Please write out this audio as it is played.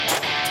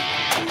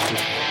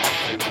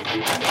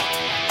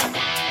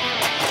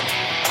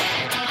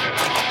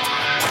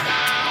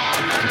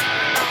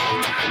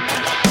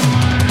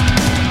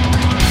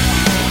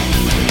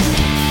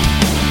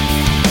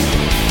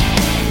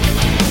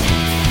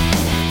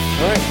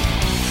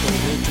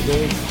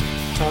today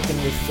talking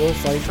with Phil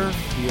Pfeiffer,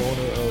 the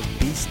owner of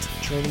Beast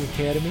Training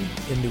Academy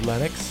in New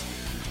Lenox.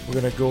 We're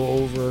going to go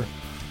over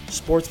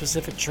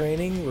sport-specific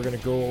training. We're going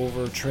to go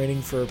over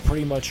training for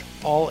pretty much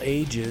all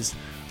ages.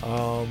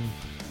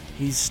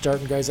 He's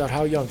starting guys out.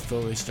 How young,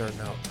 Phil, are they starting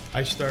out?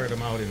 I started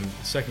them out in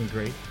second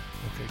grade.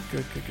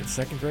 Okay, good.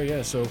 Second grade,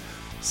 yeah. So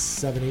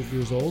 7, 8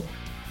 years old?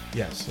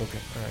 Yes. Okay,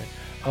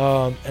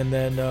 all right. And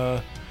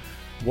then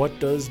what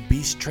does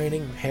Beast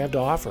Training have to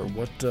offer?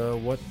 What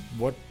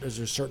is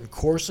there certain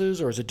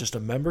courses, or is it just a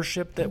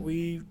membership that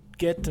we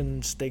get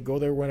and go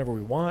there whenever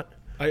we want?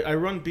 I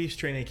run Beast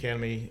Training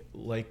Academy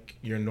like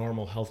your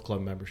normal health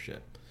club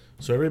membership.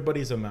 So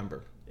everybody's a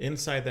member.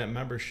 Inside that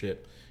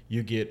membership,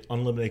 you get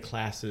unlimited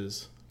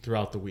classes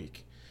throughout the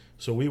week.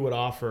 So we would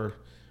offer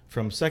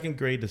from second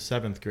grade to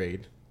seventh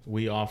grade,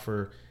 we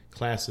offer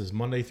classes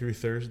Monday through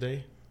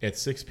Thursday at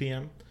 6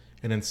 p.m.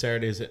 and then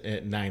Saturdays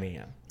at 9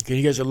 a.m. Okay,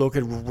 you guys are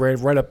located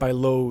right up by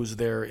Lowe's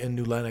there in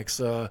New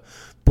Lenox.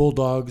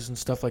 Bulldogs and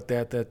stuff like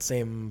that, that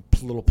same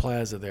little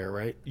plaza there,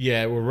 right?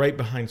 Yeah, we're right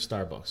behind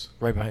Starbucks.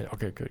 Right behind.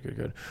 Okay,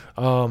 good.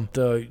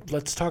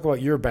 Let's talk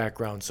about your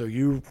background. So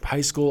you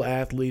high school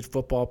athlete,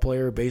 football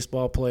player,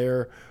 baseball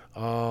player.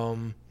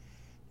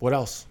 What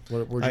else?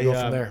 Where'd you go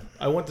from there?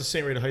 I went to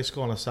St. Rita High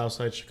School on the south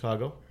side of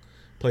Chicago.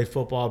 Played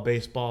football,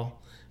 baseball.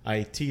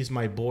 I teased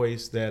my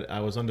boys that I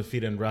was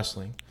undefeated in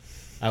wrestling.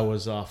 I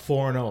was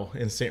 4-0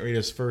 in St.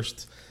 Rita's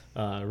first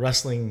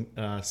wrestling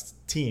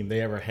team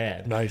they ever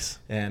had. Nice.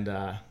 And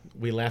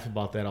we laugh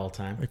about that all the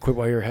time. I quit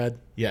while you're ahead?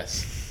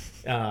 Yes.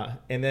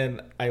 And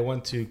then I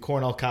went to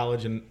Cornell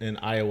College in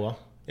Iowa,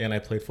 and I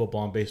played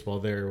football and baseball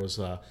there. It was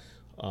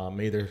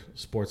Mather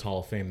Sports Hall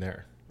of Fame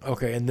there.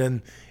 Okay, and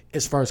then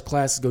as far as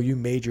classes go, you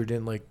majored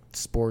in like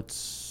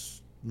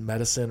sports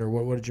medicine, or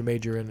what did you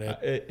major in?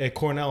 At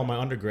Cornell, my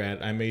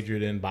undergrad, I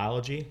majored in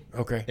biology.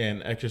 Okay.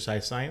 And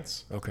exercise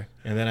science. Okay.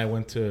 And then I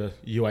went to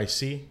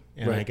UIC,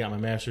 and Right. I got my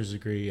master's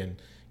degree in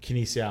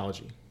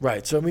kinesiology.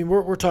 Right. So I mean,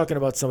 we're talking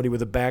about somebody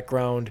with a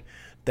background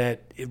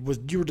that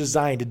you were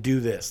designed to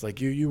do this.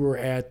 Like you were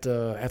at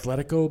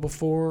Athletico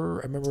before.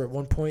 I remember at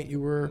one point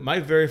you were. My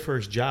very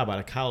first job out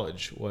of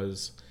college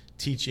was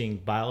teaching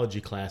biology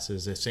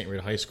classes at St.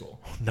 Rita High School.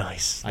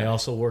 Nice. I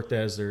also worked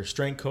as their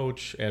strength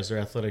coach, as their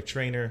athletic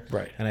trainer,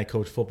 Right. And I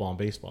coached football and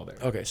baseball there.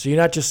 Okay, so you're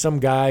not just some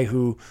guy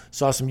who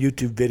saw some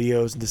YouTube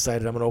videos and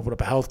decided I'm going to open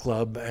up a health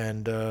club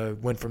and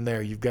went from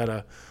there. You've got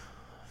a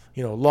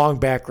long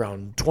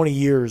background, 20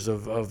 years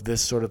of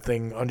this sort of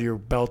thing under your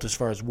belt as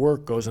far as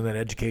work goes, and then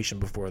education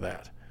before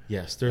that.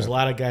 Yes, there's a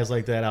lot of guys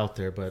like that out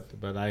there,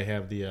 but I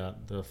have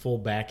the full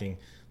backing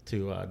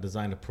to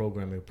design the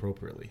program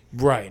appropriately.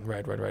 Right.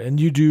 And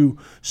you do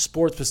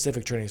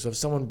sport-specific training. So if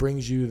someone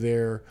brings you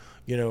their,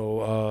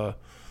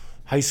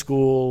 high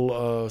school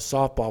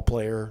softball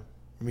player,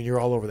 I mean, you're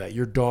all over that.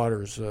 Your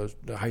daughter's a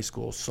high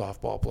school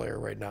softball player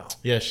right now.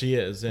 Yeah, she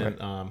is, and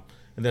Right.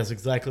 And that's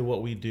exactly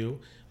what we do.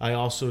 I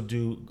also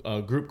do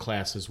group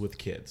classes with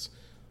kids,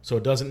 so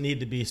it doesn't need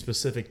to be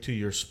specific to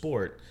your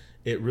sport.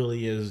 It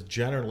really is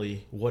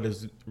generally what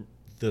is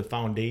the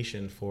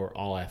foundation for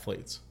all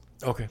athletes.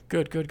 Okay,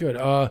 good.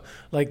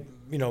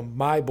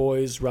 My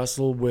boys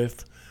wrestle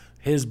with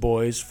his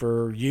boys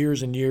for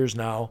years and years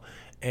now,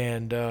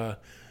 and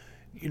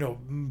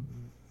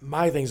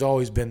my thing's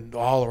always been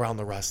all around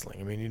the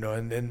wrestling. I mean,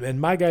 and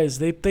my guys,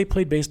 they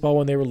played baseball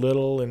when they were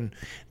little, and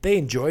they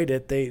enjoyed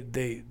it.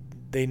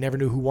 They never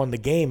knew who won the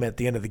game at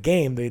the end of the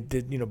game. They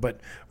did, but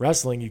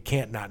wrestling, you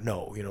can't not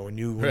know. When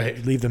you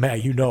leave the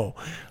mat,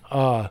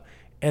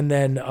 and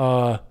then.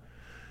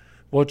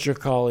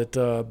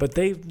 But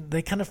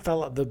they kind of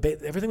fell out.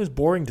 Everything was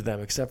boring to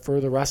them except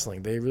for the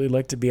wrestling. They really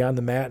liked to be on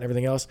the mat and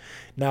everything else.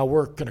 Now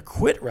we're going to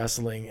quit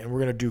wrestling and we're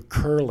going to do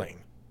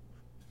curling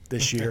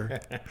this year.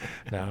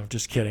 No, I'm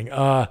just kidding.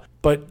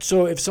 But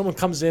so if someone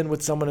comes in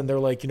with someone and they're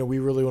like, we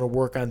really want to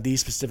work on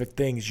these specific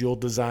things, you'll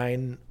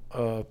design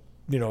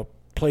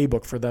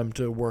playbook for them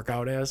to work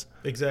out as?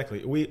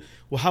 Exactly.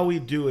 How we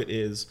do it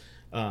is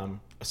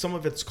some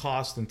of it's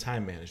cost and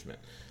time management.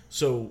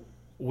 So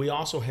we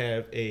also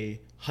have a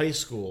high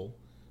school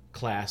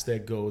class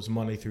that goes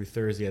Monday through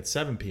Thursday at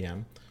 7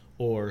 p.m.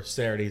 or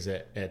Saturdays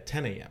at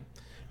 10 a.m.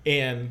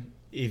 And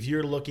if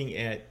you're looking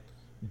at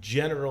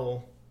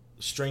general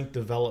strength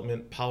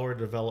development, power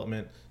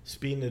development,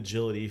 speed and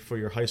agility for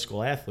your high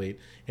school athlete,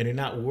 and you're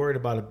not worried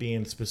about it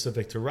being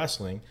specific to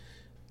wrestling,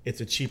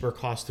 it's a cheaper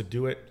cost to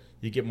do it.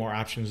 You get more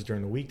options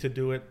during the week to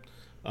do it,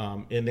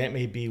 and that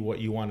may be what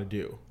you want to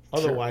do.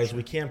 Otherwise, Sure.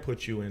 We can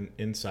put you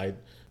inside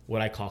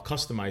what I call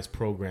customized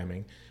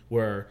programming,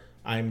 where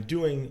I'm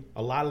doing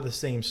a lot of the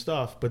same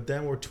stuff, but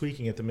then we're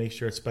tweaking it to make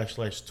sure it's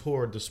specialized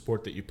toward the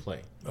sport that you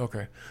play.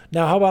 Okay.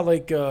 Now, how about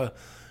I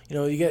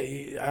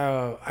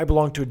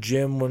belonged to a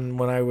gym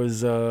when I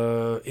was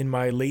in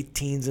my late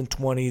teens and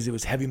 20s. It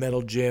was heavy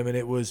metal gym, and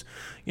it was,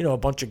 a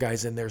bunch of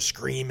guys in there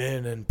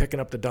screaming and picking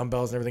up the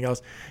dumbbells and everything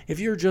else. If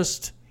you're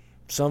just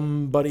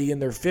somebody in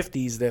their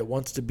 50s that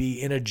wants to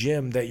be in a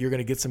gym that you're going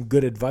to get some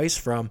good advice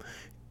from,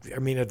 I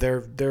mean, it's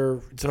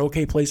an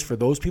okay place for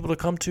those people to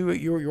come to at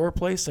your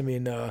place. I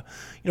mean, the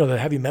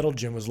heavy metal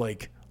gym was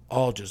like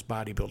all just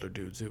bodybuilder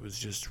dudes. It was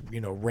just,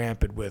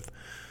 rampant with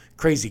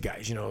crazy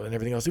guys, and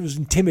everything else. It was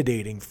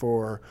intimidating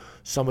for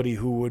somebody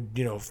who would,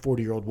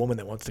 40-year-old woman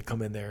that wants to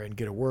come in there and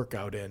get a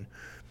workout in.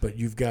 But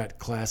you've got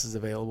classes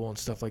available and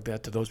stuff like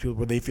that to those people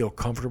where they feel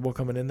comfortable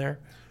coming in there?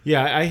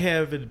 Yeah, I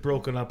have it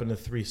broken up into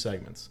 3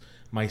 segments.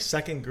 My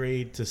 2nd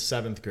grade to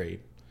 7th grade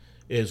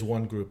is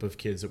one group of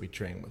kids that we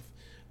train with.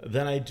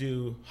 Then I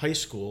do high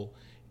school,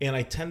 and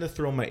I tend to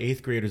throw my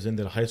 8th graders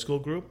into the high school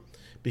group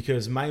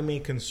because my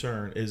main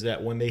concern is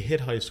that when they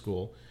hit high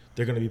school,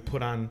 they're going to be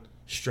put on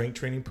strength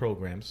training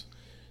programs.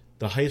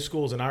 The high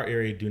schools in our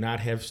area do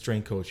not have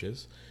strength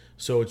coaches,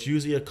 so it's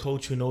usually a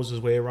coach who knows his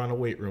way around a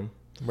weight room.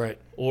 Right.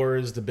 Or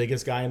is the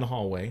biggest guy in the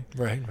hallway.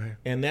 Right.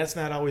 And that's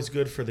not always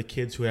good for the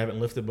kids who haven't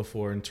lifted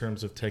before in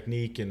terms of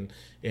technique and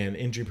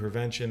injury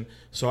prevention.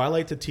 So I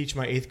like to teach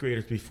my 8th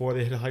graders before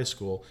they hit high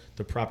school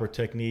the proper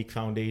technique,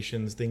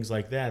 foundations, things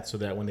like that, so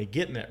that when they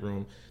get in that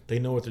room, they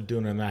know what they're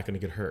doing and they're not going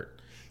to get hurt.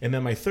 And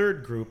then my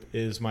 3rd group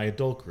is my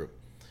adult group.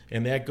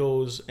 And that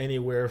goes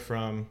anywhere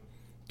from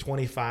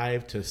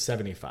 25 to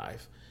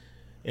 75.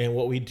 And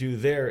what we do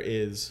there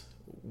is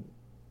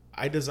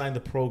I design the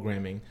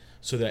programming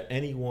so that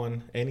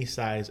anyone, any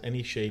size,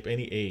 any shape,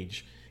 any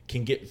age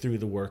can get through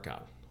the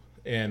workout.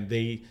 And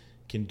they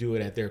can do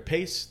it at their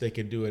pace, they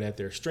can do it at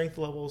their strength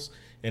levels,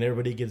 and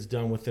everybody gets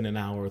done within an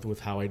hour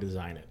with how I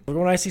design it.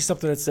 When I see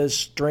something that says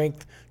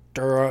strength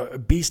or a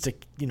beast,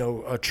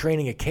 a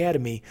training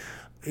academy,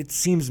 it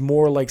seems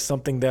more like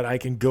something that I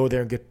can go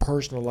there and get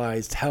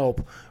personalized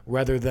help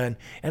rather than,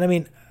 and I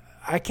mean,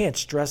 I can't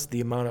stress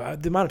the amount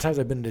of times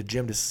I've been in the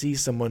gym to see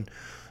someone,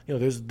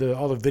 there's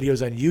all the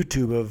videos on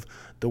YouTube of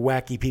the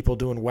wacky people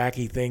doing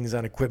wacky things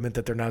on equipment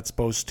that they're not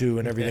supposed to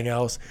and everything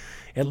else.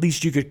 At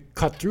least you could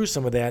cut through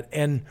some of that.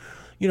 And,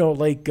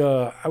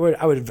 I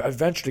would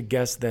venture to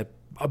guess that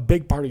a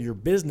big part of your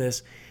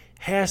business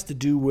has to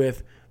do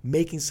with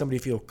making somebody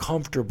feel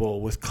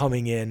comfortable with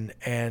coming in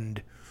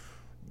and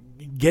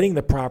getting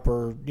the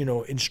proper,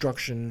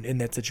 instruction in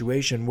that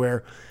situation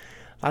where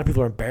a lot of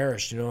people are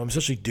embarrassed,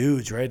 especially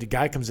dudes, right? The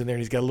guy comes in there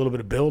and he's got a little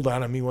bit of build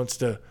on him. He wants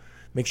to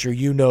make sure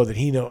that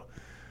he knows.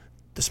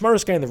 The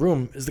smartest guy in the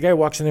room is the guy who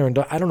walks in there and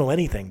I don't know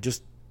anything.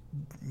 Just,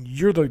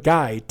 you're the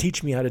guy.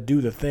 Teach me how to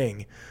do the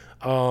thing.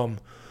 So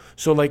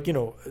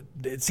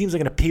it seems like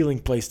an appealing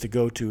place to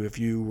go to if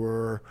you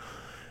were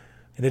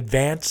an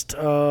advanced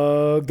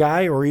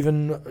guy or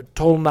even a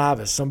total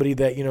novice, somebody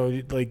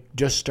that,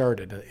 just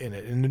started in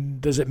it.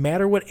 And does it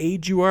matter what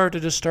age you are to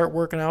just start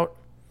working out?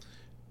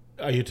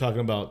 Are you talking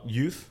about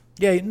youth?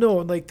 Yeah,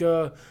 no,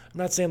 I'm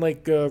not saying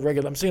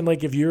regular. I'm saying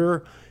if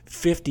you're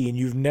 50 and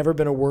you've never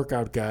been a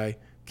workout guy,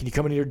 can you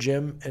come into your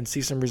gym and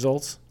see some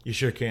results? You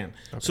sure can.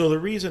 Okay. So the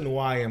reason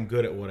why I'm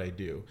good at what I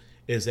do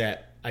is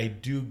that I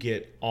do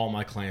get all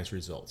my clients'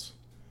 results.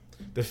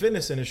 The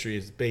fitness industry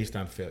is based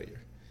on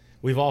failure.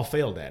 We've all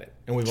failed at it.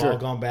 And we've all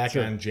gone back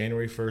on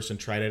January 1st and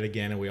tried it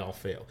again, and we all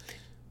fail.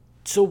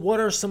 So what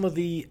are some of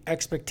the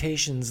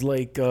expectations?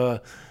 I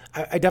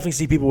definitely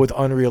see people with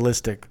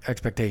unrealistic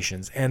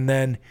expectations. And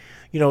then,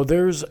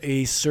 there's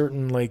a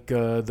certain,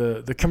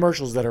 the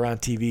commercials that are on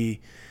TV,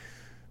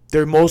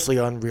 they're mostly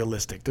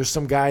unrealistic. There's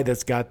some guy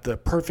that's got the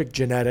perfect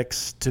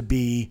genetics to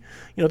be,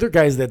 they're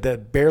guys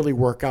that barely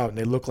work out and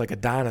they look like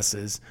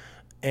Adonises.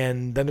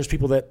 And then there's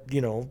people that,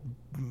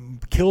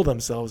 kill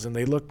themselves and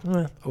they look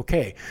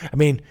okay. I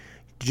mean,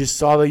 you just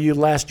saw the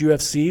last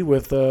UFC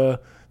with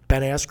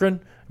Ben Askren.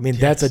 I mean,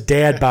 That's a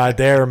dad bod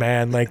there,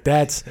 man.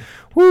 That's,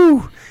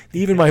 whoo.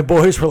 Even my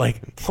boys were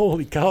like,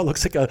 holy cow, it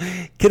looks like a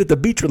kid at the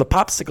beach with a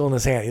popsicle in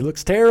his hand. He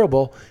looks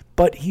terrible,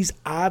 but he's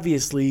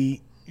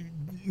obviously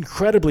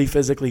incredibly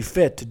physically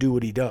fit to do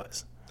what he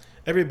does.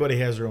 Everybody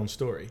has their own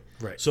story.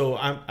 Right. So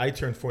I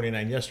turned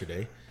 49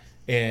 yesterday,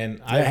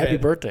 and happy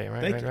birthday!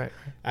 Right.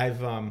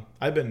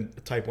 I've been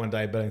type 1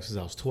 diabetic since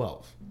I was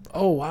 12.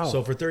 Oh wow!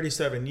 So for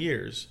 37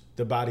 years,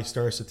 the body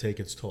starts to take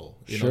its toll.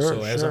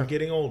 So as I'm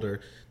getting older,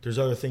 there's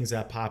other things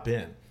that pop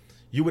in.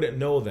 You wouldn't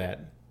know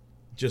that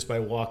just by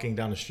walking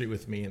down the street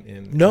with me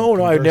and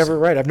no, I've never.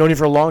 Right, I've known you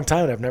for a long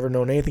time. And I've never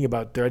known anything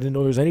about there. I didn't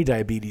know there was any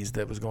diabetes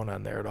that was going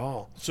on there at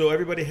all. So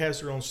everybody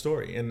has their own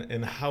story,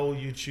 and how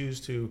you choose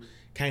to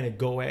kind of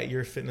go at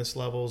your fitness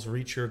levels,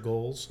 reach your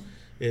goals,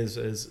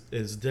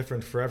 is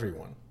different for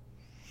everyone.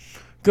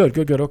 Good.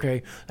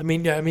 Okay. I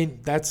mean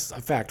that's a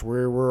fact.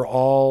 We're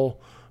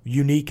all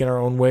unique in our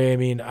own way. I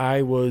mean,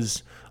 I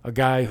was a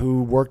guy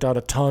who worked out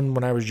a ton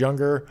when I was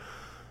younger.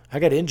 I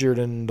got injured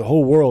and the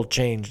whole world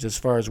changed as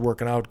far as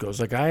working out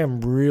goes. I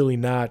am really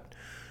not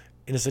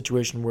in a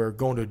situation where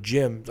going to a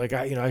gym,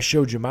 I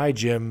showed you my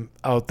gym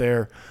out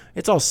there.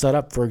 It's all set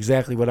up for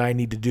exactly what I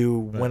need to do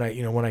when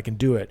I can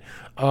do it.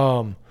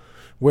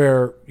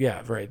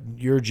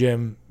 Your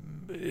gym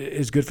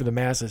is good for the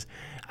masses.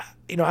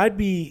 I'd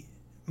be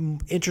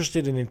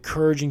interested in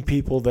encouraging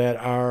people that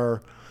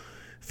are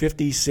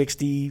 50,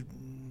 60,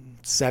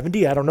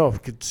 70. I don't know.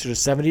 Should a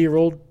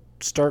 70-year-old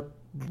start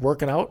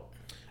working out?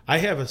 I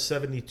have a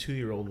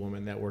 72-year-old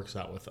woman that works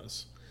out with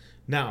us.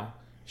 Now,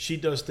 she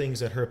does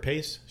things at her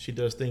pace. She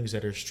does things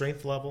at her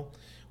strength level.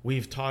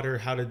 We've taught her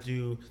how to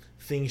do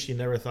things she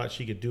never thought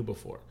she could do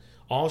before.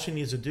 All she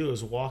needs to do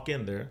is walk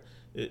in there,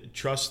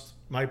 trust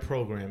my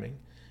programming,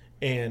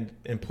 and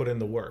put in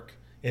the work.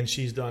 And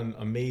she's done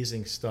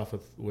amazing stuff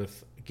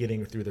with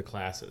getting through the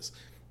classes.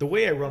 The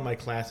way I run my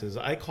classes,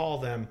 I call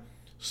them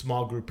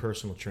small group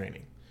personal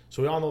training.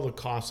 So we all know the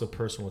cost of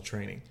personal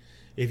training.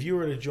 If you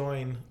were to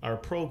join our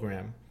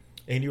program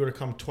and you were to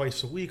come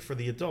twice a week for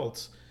the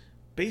adults,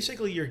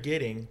 basically you're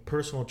getting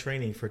personal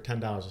training for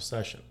 $10 a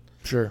session.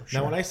 Sure.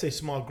 Now, when I say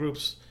small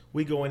groups,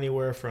 we go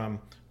anywhere from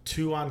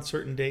 2 on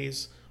certain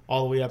days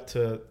all the way up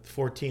to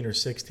 14 or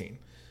 16.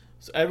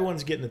 So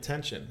everyone's getting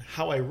attention.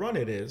 How I run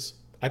it is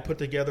I put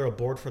together a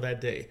board for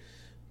that day.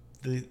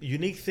 The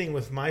unique thing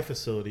with my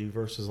facility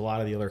versus a lot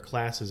of the other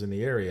classes in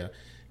the area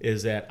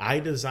is that I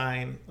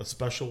design a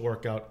special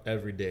workout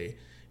every day.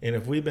 And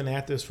if we've been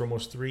at this for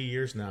almost 3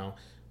 years now,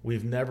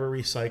 we've never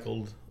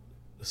recycled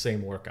the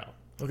same workout.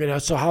 Okay, now,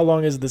 so how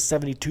long has the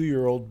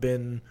 72-year-old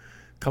been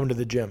coming to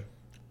the gym?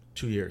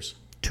 2 years.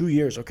 2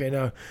 years. Okay,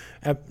 now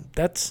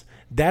that's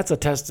a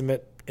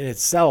testament in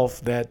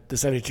itself that the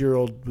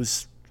 72-year-old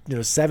was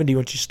 70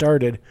 when she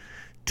started.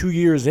 2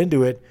 years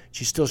into it,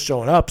 she's still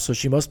showing up, so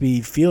she must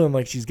be feeling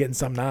like she's getting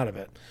something out of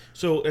it.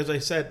 So as I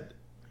said,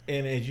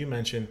 and as you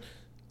mentioned,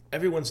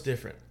 everyone's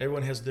different.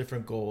 Everyone has a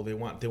different goal. They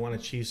want to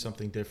achieve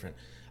something different.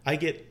 I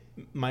get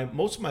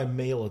most of my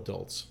male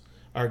adults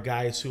are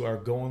guys who are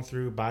going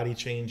through body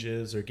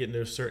changes or getting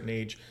to a certain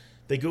age.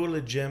 They go to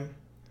the gym.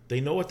 They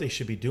know what they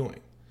should be doing,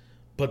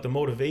 but the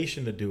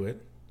motivation to do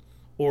it,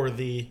 or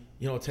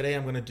today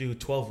I'm going to do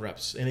 12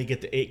 reps and they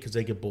get to 8 because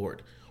they get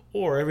bored.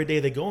 Or every day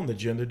they go in the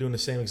gym, they're doing the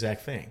same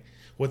exact thing.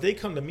 What they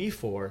come to me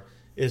for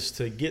is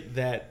to get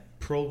that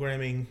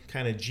programming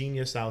kind of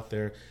genius out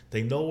there.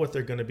 They know what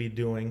they're going to be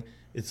doing.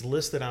 It's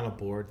listed on a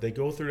board. They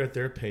go through it at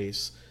their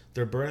pace.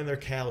 They're burning their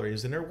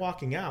calories, and they're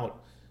walking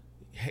out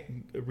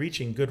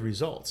reaching good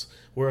results.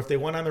 Where if they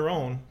went on their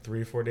own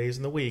 3 or 4 days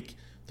in the week,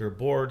 they're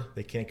bored.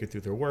 They can't get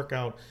through their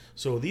workout.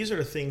 So these are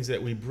the things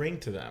that we bring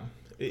to them.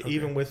 Okay.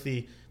 Even with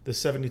the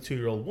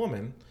 72-year-old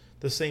woman,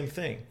 the same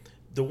thing.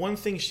 The one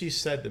thing she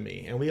said to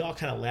me, and we all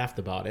kind of laughed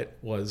about it,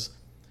 was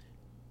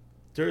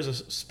there's a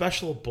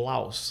special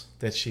blouse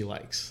that she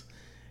likes,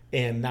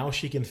 and now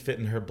she can fit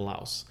in her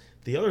blouse.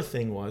 The other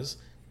thing was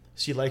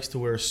she likes to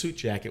wear a suit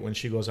jacket when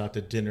she goes out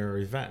to dinner or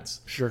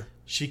events. Sure.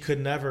 She could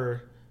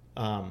never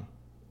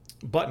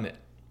button it.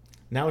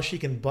 Now she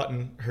can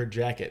button her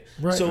jacket.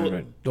 Right,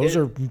 right. Those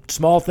are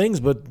small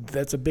things, but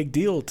that's a big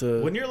deal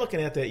to... When you're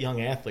looking at that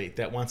young athlete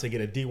that wants to get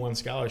a D1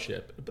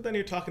 scholarship, but then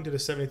you're talking to the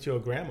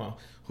 72-year-old grandma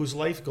whose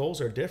life goals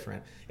are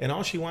different, and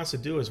all she wants to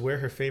do is wear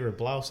her favorite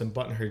blouse and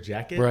button her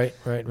jacket.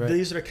 Right.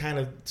 These are the kind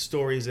of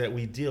stories that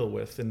we deal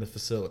with in the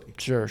facility.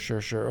 Sure.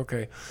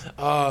 Okay.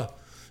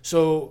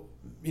 So,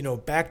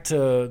 back to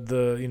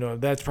the,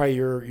 that's probably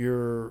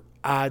your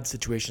odd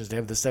situations to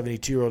have the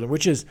 72-year-old,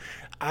 which is,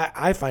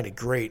 I find it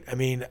great. I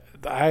mean,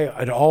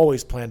 I'd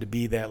always planned to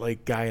be that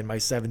like guy in my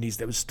 70s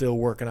that was still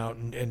working out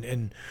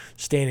and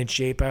staying in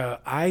shape.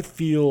 I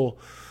feel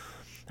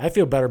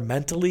better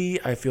mentally.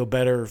 I feel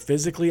better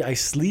physically. I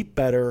sleep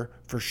better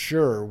for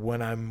sure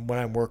when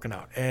I'm working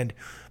out. And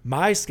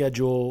my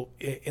schedule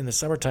in the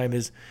summertime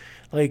is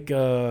like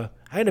in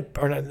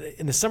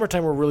the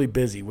summertime we're really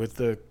busy with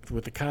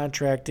the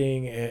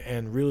contracting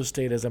and real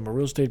estate. As I'm a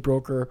real estate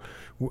broker,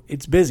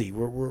 it's busy.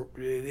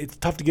 It's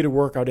tough to get a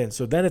workout in.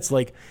 So then it's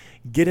like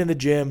get in the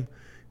gym,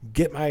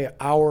 get my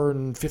hour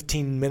and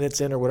 15 minutes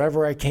in or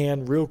whatever I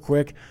can real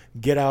quick,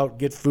 get out,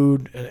 get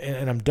food,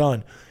 and I'm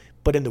done.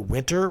 But in the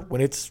winter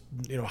when it's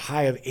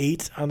high of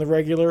 8 on the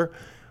regular,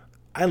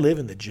 I live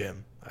in the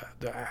gym.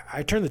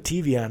 I turn the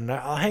TV on and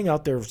I'll hang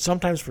out there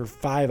sometimes for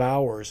 5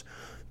 hours.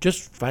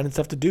 Just finding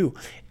stuff to do.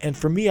 And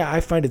for me,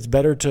 I find it's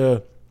better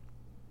to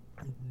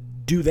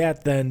do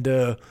that than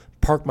to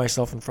park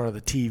myself in front of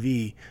the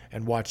TV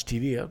and watch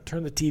TV. I'll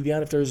turn the TV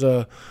on. If there's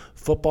a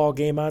football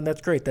game on, that's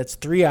great. That's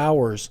 3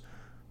 hours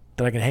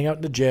that I can hang out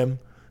in the gym,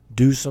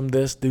 do some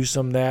this, do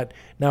some that.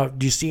 Now,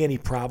 do you see any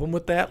problem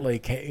with that?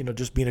 Like,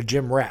 just being a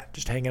gym rat,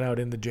 just hanging out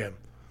in the gym?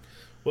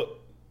 Well,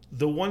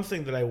 the one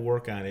thing that I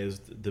work on is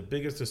the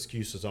biggest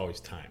excuse is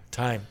always time.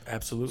 Time,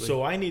 absolutely.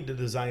 So I need to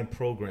design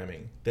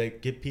programming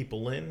that get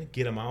people in,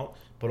 get them out,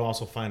 but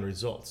also find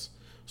results.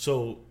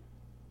 So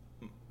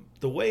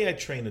the way I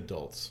train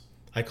adults,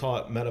 I call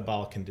it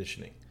metabolic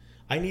conditioning.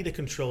 I need to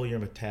control your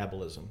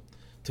metabolism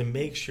to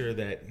make sure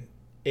that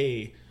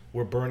A,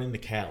 we're burning the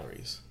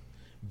calories.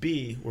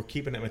 B, we're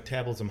keeping that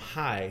metabolism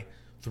high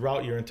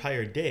throughout your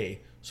entire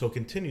day so it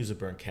continues to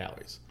burn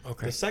calories.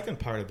 Okay. The second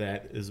part of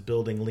that is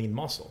building lean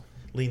muscle.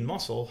 Lean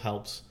muscle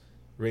helps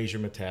raise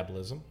your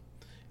metabolism.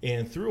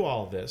 And through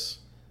all of this,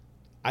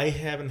 I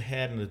haven't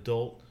had an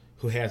adult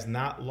who has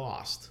not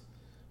lost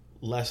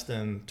less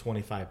than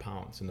 25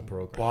 pounds in the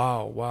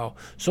program. Wow.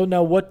 So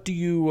now what do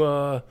you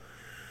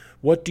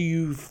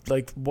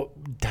like,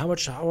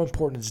 how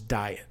important is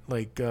diet?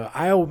 Like,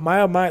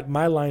 my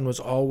line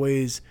was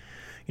always,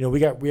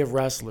 we have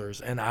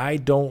wrestlers and I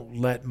don't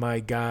let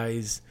my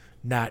guys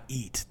not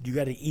eat. You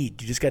got to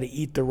eat. You just got to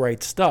eat the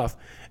right stuff.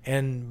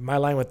 And my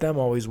line with them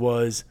always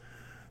was,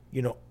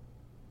 you know,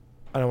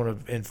 I don't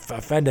want to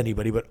offend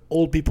anybody, but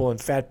old people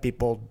and fat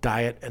people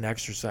diet and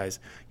exercise.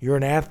 You're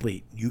an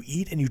athlete. You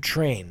eat and you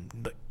train.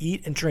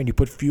 Eat and train. You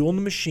put fuel in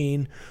the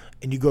machine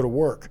and you go to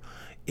work.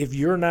 If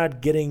you're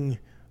not getting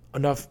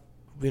enough,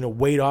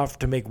 weight off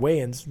to make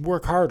weigh-ins,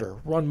 work harder,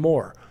 run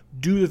more,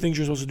 do the things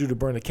you're supposed to do to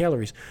burn the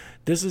calories.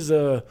 This is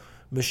a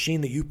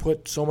machine that you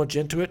put so much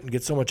into it and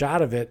get so much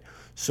out of it.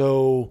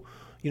 So,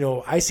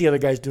 I see other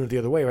guys doing it the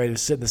other way, right? They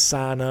sit in the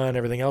sauna and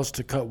everything else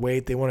to cut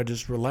weight. They want to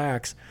just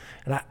relax.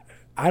 And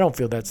I don't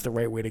feel that's the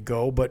right way to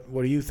go, but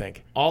what do you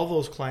think? All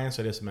those clients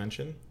I just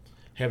mentioned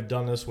have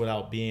done this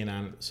without being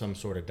on some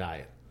sort of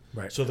diet.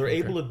 Right. So they're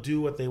able to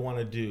do what they want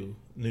to do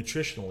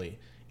nutritionally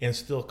and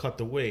still cut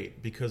the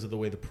weight because of the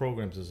way the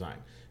program's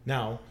designed.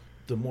 Now,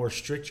 the more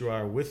strict you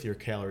are with your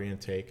calorie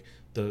intake,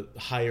 the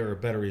higher or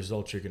better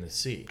results you're going to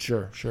see.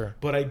 Sure.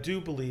 But I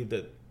do believe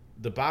that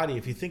the body,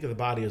 if you think of the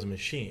body as a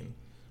machine,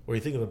 or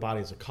you think of the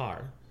body as a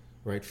car,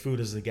 right? Food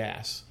is the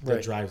gas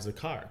that drives the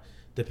car.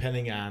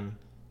 Depending on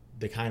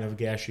the kind of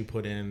gas you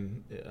put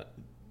in,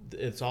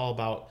 it's all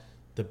about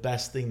the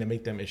best thing to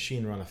make that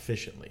machine run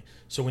efficiently.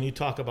 So when you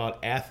talk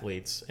about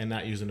athletes and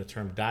not using the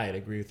term diet, I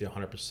agree with you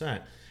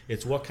 100%.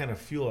 It's what kind of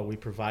fuel are we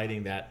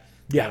providing that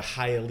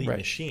high elite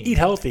machine? Eat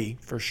healthy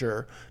for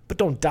sure, but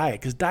don't diet,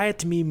 because diet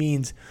to me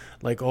means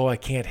like, I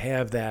can't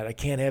have that. I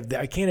can't have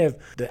that. I can't have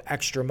the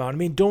extra amount. I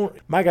mean,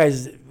 my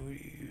guys,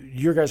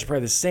 your guys are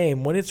probably the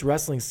same. When it's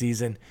wrestling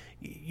season,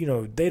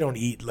 they don't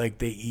eat like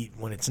they eat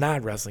when it's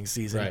not wrestling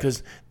season,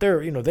 because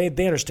they're,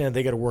 they understand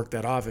they got to work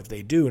that off if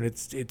they do, and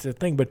it's a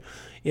thing. But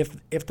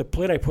if the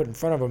plate I put in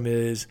front of them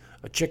is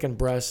a chicken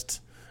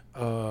breast,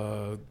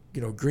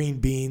 green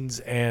beans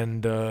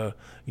and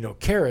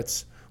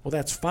carrots, well,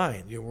 that's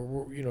fine.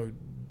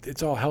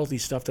 It's all healthy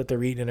stuff that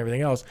they're eating and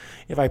everything else.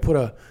 If I put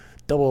a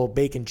double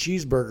bacon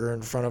cheeseburger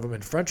in front of them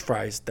and French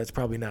fries, that's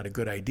probably not a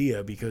good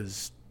idea,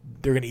 because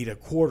they're going to eat a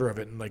quarter of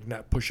it and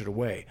not push it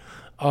away.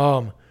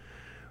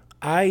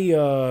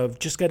 I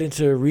just got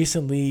into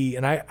recently,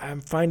 and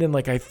I'm finding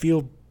I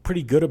feel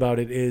pretty good about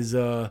it, is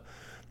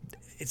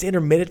it's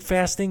intermittent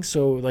fasting.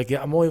 So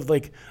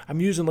I'm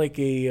using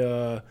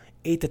a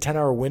 8 to 10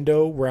 hour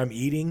window where I'm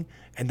eating,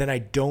 and then I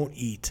don't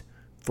eat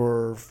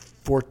for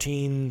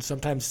 14,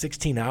 sometimes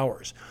 16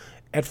 hours.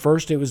 At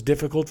first, it was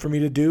difficult for me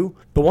to do,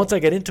 but once I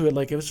get into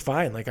it, it was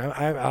fine.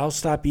 I'll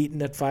stop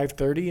eating at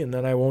 5:30, and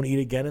then I won't eat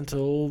again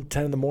until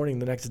 10 in the morning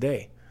the next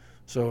day.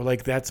 So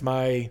that's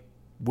my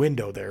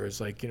window there,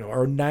 is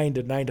or 9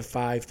 to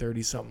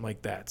 5:30, something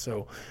like that.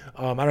 So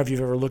I don't know if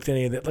you've ever looked at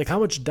any of that. How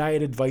much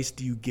diet advice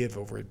do you give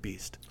over at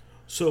Beast?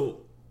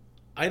 So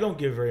I don't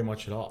give very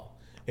much at all,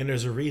 and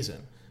there's a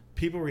reason.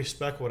 People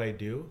respect what I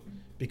do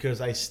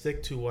because I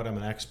stick to what I'm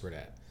an expert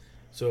at.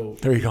 So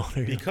there you go.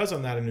 Because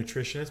I'm not a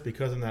nutritionist,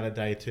 because I'm not a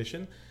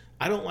dietitian,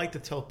 I don't like to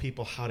tell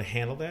people how to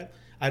handle that.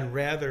 I'd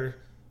rather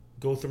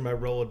go through my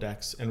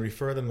Rolodex and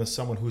refer them to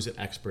someone who's an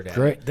expert at it.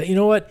 Great. You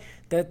know what?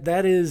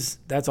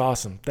 That's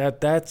awesome.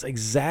 That's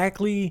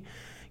exactly,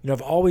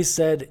 I've always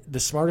said the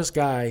smartest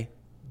guy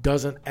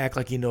doesn't act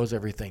like he knows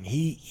everything.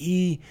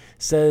 He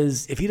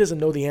says if he doesn't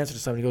know the answer to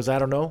something, he goes, I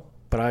don't know,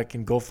 but I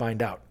can go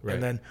find out,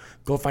 and then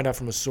go find out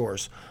from a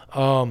source.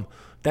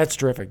 That's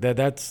terrific.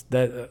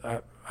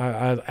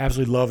 I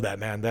absolutely love that,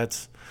 man.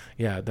 That's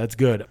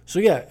good. So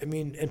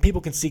and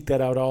people can seek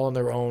that out all on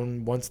their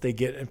own once they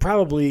get, and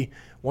probably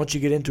once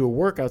you get into a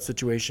workout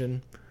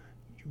situation,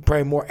 you're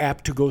probably more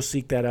apt to go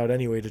seek that out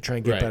anyway to try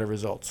and get better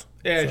results.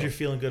 Yeah, as you're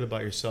feeling good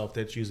about yourself,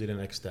 that's usually the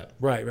next step.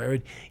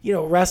 Right.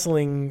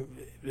 Wrestling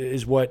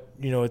is what,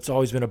 it's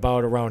always been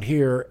about around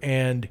here,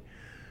 and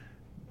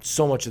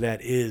so much of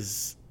that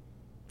is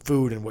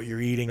food and what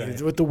you're eating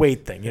with the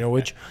weight thing,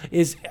 which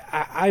is,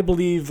 I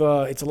believe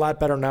it's a lot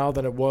better now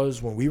than it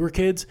was when we were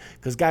kids,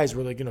 because guys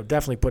were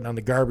definitely putting on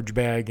the garbage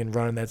bag and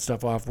running that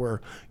stuff off,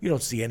 where you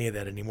don't see any of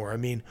that anymore. I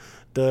mean,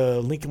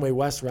 the Lincoln Way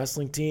West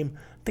wrestling team,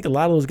 I think a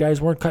lot of those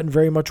guys weren't cutting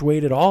very much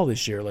weight at all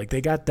this year.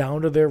 They got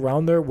down to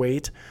around their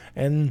weight,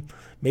 and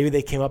maybe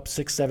they came up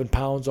 6-7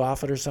 pounds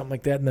off it or something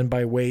like that, and then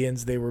by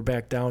weigh-ins they were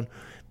back down.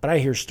 But I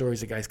hear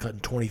stories of guys cutting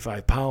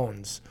 25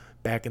 pounds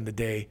back in the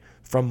day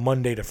from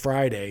Monday to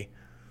Friday.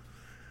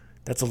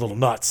 That's a little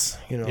nuts,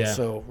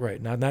 So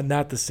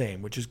not the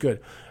same, which is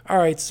good. All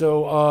right,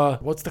 so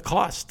what's the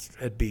cost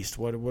at Beast?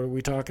 What are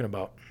we talking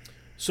about?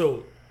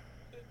 So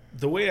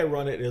the way I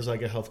run it is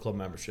like a health club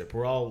membership.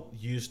 We're all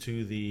used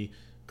to the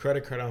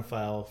credit card on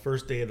file,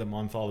 first day of the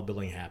month, all the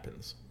billing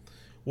happens.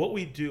 What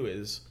we do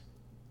is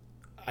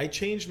I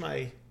change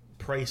my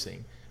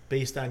pricing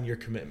based on your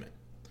commitment.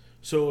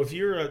 So if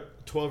you're a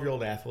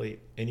 12-year-old athlete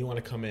and you want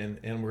to come in,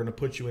 and we're going to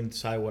put you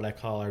inside what I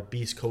call our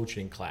Beast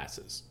coaching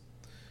classes.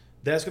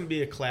 That's going to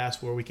be a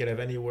class where we could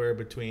have anywhere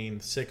between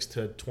 6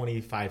 to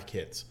 25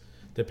 kids,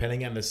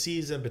 depending on the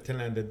season,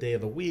 depending on the day of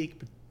the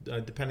week,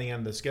 depending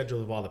on the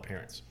schedule of all the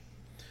parents.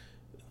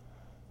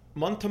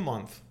 Month to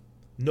month,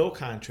 no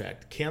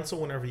contract,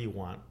 cancel whenever you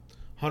want,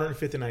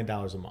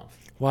 $159 a month.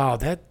 Wow,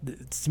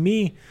 that to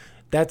me,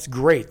 that's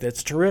great.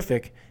 That's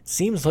terrific.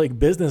 Seems like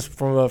business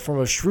from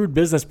a shrewd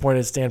business point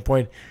of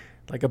standpoint,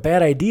 like a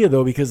bad idea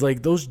though, because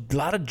like a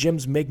lot of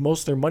gyms make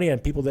most of their money on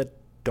people that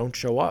don't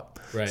show up.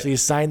 Right. So you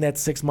sign that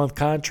 6-month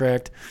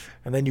contract,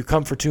 and then you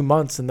come for 2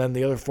 months, and then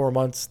the other 4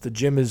 months the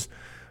gym is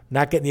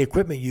not getting the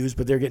equipment used,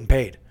 but they're getting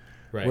paid.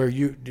 Right.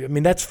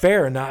 That's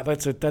fair, and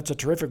that's a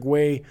terrific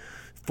way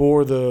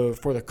for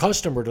the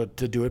customer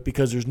to do it,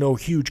 because there's no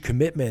huge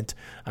commitment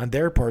on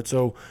their part.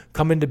 So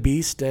come into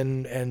Beast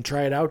and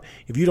try it out.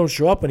 If you don't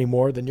show up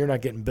anymore, then you're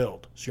not getting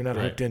billed, so you're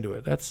not hooked into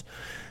it. That's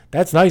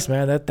nice,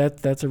 man.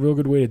 That's a real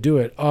good way to do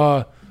it.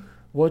 So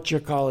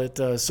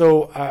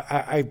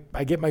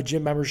I get my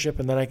gym membership,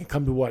 and then I can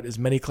come to as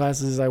many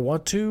classes as I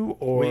want to,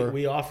 or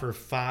we offer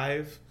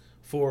 5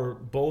 for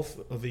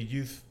both of the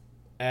youth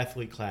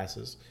athlete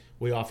classes.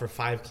 We offer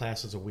 5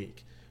 classes a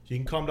week. So you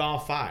can come to all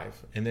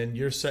 5, and then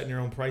you're setting your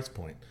own price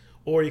point,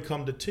 or you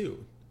come to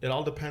 2. It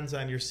all depends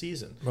on your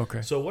season.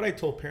 Okay. So what I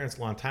told parents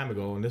a long time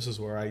ago, and this is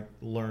where I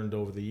learned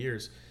over the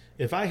years,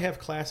 if I have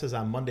classes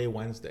on Monday,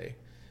 Wednesday,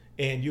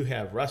 and you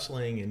have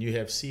wrestling and you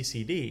have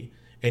CCD,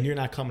 and you're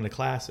not coming to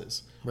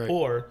classes. Right.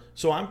 Or,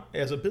 so I'm,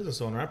 as a business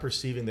owner, I'm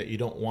perceiving that you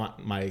don't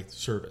want my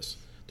service.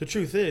 The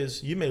truth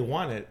is, you may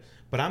want it,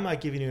 but I'm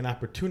not giving you an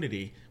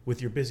opportunity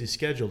with your busy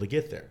schedule to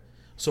get there.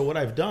 So what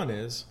I've done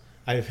is,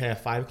 I've had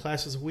 5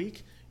 classes a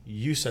week.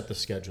 You set the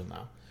schedule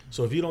now.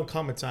 So if you don't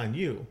come, it's on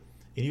you.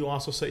 And you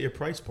also set your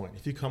price point.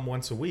 If you come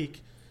once a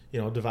week,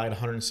 divide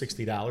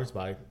 $160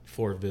 by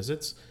 4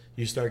 visits.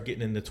 You start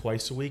getting into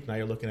twice a week. Now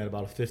you're looking at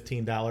about a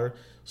 $15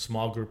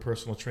 small group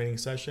personal training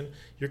session.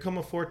 You're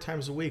coming 4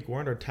 times a week. We're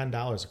under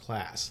 $10 a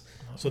class.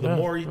 So the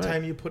more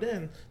time you put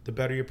in, the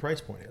better your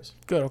price point is.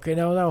 Good. Okay.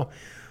 Now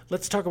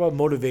let's talk about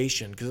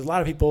motivation, because a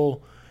lot of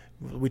people,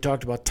 we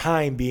talked about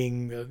time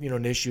being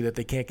an issue that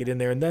they can't get in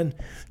there, and then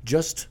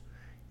just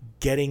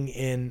getting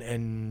in.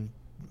 And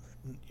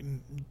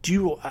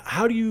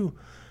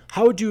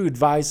how would you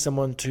advise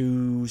someone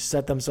to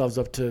set themselves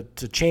up to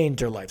change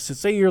their life? So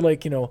say you're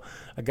like, a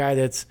guy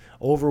that's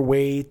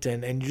overweight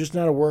and you're just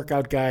not a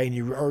workout guy, and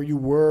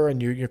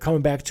you're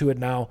coming back to it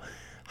now.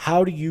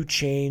 How do you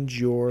change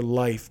your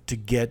life to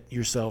get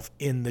yourself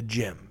in the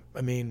gym?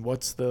 I mean,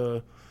 like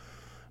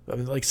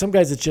some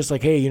guys, it's just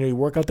like, hey, you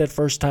work out that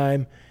first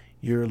time,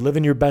 you're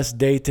living your best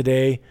day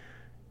today,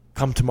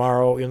 come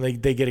tomorrow, and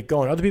they get it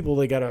going. Other people,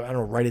 they gotta,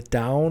 write it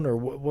down, or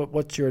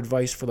what's your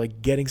advice for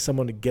like getting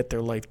someone to get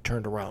their life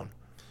turned around?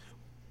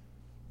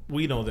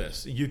 We know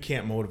this. You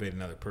can't motivate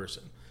another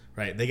person,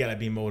 right? They gotta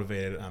be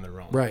motivated on their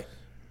own. Right.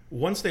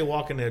 Once they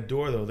walk in that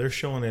door, though, they're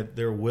showing that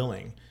they're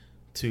willing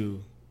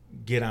to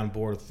get on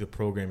board with the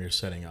program you're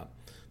setting up.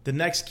 The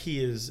next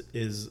key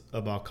is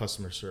about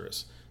customer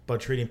service,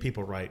 about treating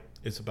people right.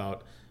 It's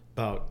about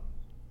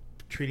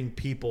treating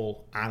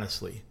people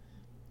honestly.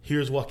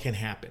 Here's what can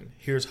happen.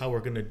 Here's how we're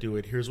going to do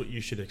it. Here's what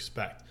you should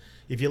expect.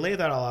 If you lay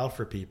that all out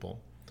for people,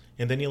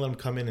 and then you let them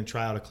come in and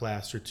try out a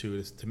class or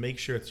 2 to make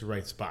sure it's the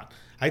right spot.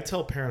 I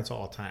tell parents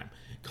all the time,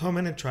 come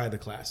in and try the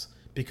class,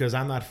 because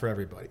I'm not for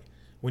everybody.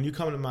 When you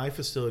come to my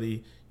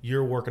facility,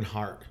 you're working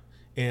hard.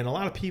 And a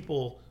lot of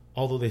people,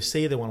 although they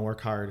say they want to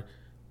work hard,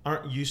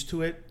 aren't used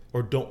to it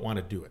or don't want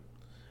to do it.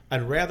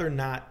 I'd rather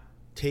not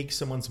take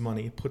someone's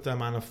money, put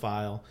them on a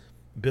file,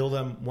 bill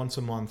them once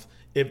a month.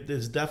 If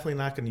is definitely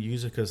not going to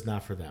use it because it's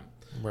not for them.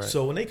 Right.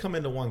 So when they come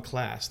into one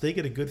class, they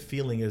get a good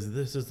feeling as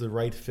this is the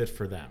right fit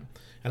for them.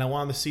 And I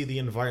want them to see the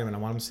environment. I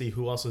want them to see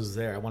who else is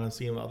there. I want to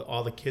see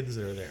all the kids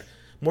that are there.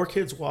 More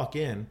kids walk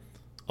in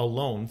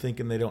alone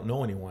thinking they don't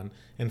know anyone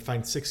and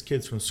find 6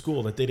 kids from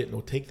school that they didn't know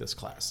take this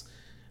class.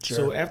 Sure.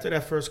 So after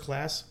that first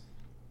class,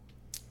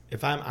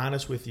 if I'm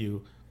honest with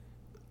you,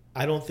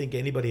 I don't think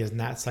anybody has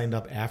not signed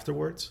up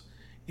afterwards.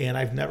 And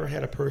I've never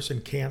had a person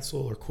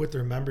cancel or quit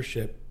their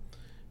membership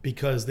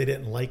because they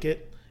didn't like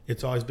it.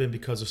 It's always been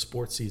because of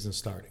sports season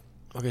starting.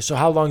 Okay, so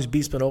how long's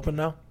Beast been open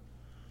now?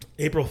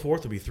 April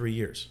 4th will be 3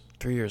 years.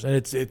 3 years. And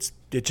it's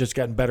just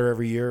gotten better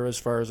every year as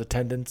far as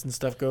attendance and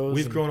stuff goes?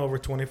 We've grown over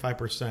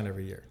 25%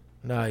 every year.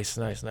 Nice.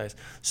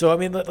 So, I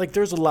mean, like,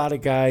 there's a lot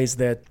of guys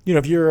that,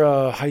 if you're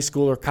a high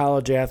school or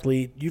college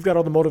athlete, you've got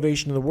all the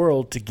motivation in the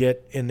world to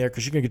get in there,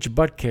 because you're going to get your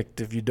butt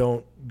kicked if you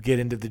don't get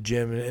into the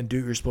gym and do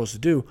what you're supposed to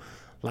do.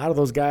 A lot of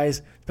those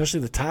guys, especially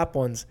the top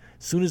ones,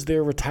 as soon as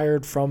they're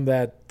retired from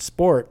that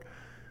sport,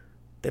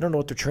 they don't know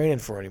what they're training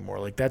for anymore.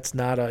 Like, that's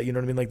not a, you know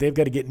what I mean? Like, they've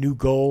got to get new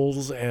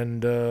goals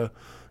and,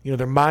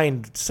 their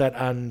mind set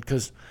on,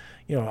 because,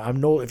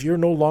 if you're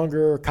no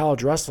longer a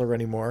college wrestler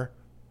anymore,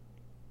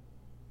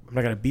 I'm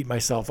not going to beat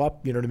myself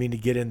up, you know what I mean, to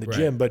get in the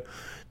gym. But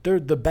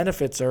the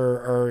benefits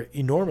are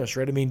enormous,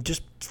 right? I mean,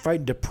 just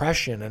fighting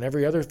depression and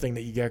every other thing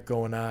that you got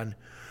going on.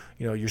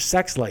 Your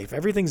sex life,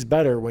 everything's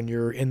better when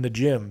you're in the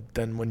gym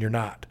than when you're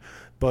not.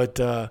 But,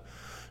 I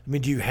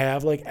mean, do you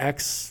have, like,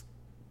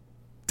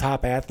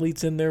 top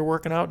athletes in there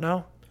working out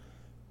now?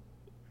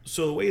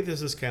 So the way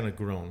this has kind of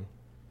grown,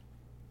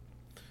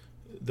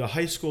 the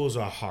high schools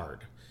are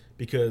hard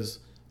because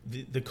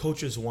the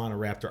coaches want to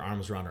wrap their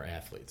arms around our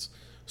athletes.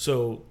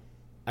 So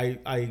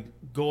I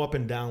go up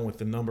and down with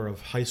the number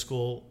of high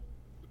school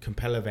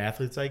competitive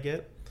athletes I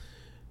get.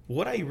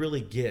 what I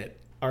really get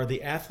are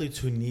the athletes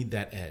who need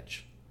that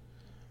edge.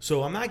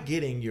 So I'm not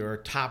getting your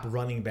top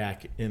running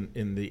back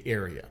in the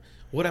area.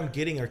 What I'm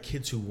getting are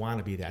kids who want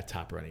to be that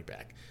top running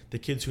back, the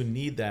kids who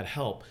need that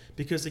help,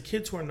 because the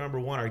kids who are number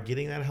one are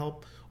getting that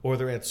help, or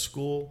they're at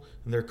school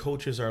and their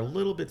coaches are a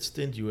little bit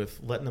stingy with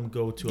letting them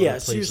go to other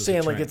places. So you're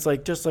saying like it's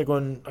like just like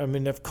when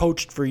I've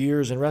coached for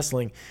years in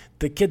wrestling,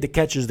 the kid that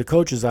catches the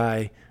coach's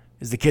eye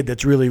is the kid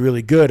that's really,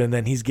 really good, and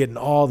then he's getting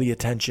all the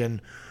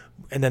attention,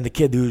 and then the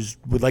kid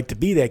would like to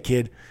be that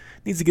kid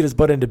needs to get his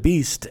butt into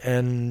Beast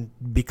and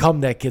become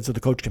that kid so the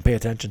coach can pay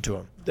attention to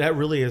him. That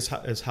really is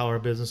how our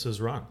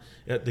businesses run.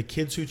 The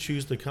kids who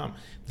choose to come.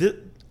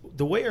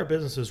 The way our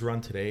businesses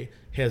run today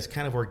has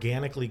kind of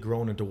organically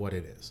grown into what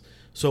it is.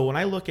 So when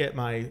I look at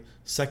my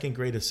 2nd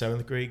grade to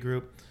 7th grade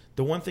group,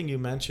 the one thing you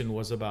mentioned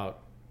was about,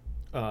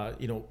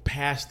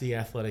 past the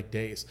athletic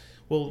days.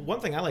 Well,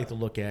 one thing I like to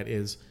look at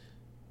is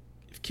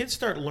if kids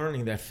start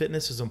learning that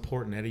fitness is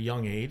important at a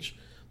young age,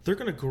 they're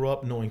going to grow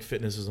up knowing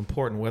fitness is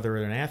important, whether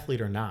they're an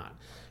athlete or not.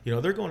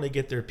 They're going to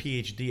get their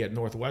PhD at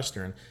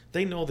Northwestern.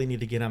 They know they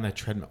need to get on that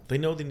treadmill. They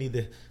know they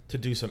need to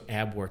do some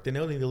ab work. They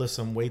know they need to lift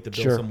some weight to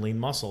build some lean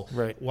muscle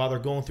while they're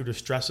going through the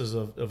stresses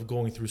of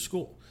going through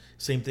school.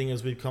 Same thing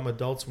as we become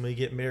adults when we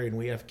get married and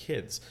we have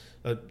kids.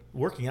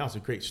 Working out is a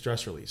great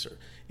stress releaser.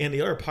 And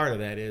the other part of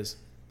that is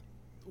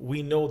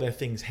we know that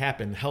things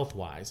happen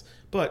health-wise,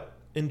 but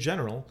in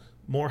general,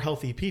 more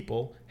healthy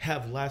people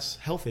have less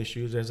health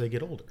issues as they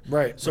get older.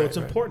 So it's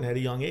important at a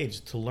young age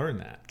to learn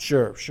that.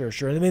 Sure.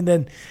 And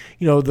then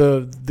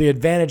the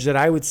advantage that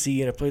I would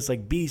see in a place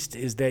like Beast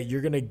is that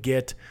you're going to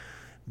get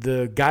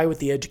the guy with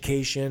the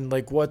education.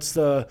 Like what's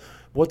the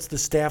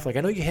staff like?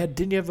 I know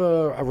didn't you have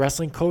a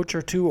wrestling coach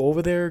or two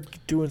over there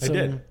doing some? I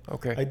did.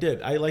 Okay. I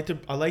did. I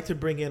like to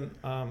bring in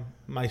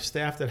my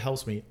staff that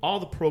helps me. All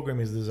the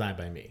programming is designed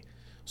by me.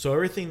 So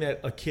everything that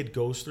a kid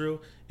goes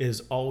through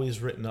is always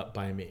written up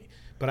by me.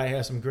 But I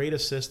have some great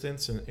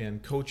assistants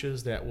and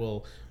coaches that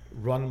will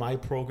run my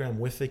program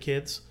with the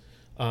kids.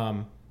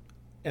 And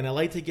I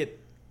like to get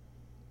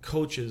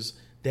coaches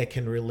that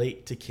can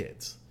relate to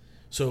kids.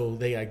 So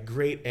they got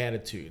great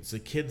attitudes. The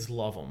kids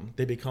love them.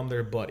 They become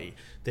their buddy.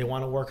 They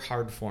want to work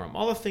hard for them.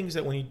 All the things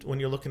that when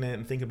you're looking at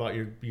and thinking about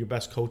your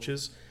best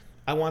coaches,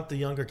 I want the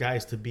younger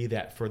guys to be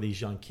that for these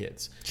young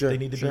kids. They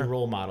need to be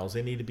role models.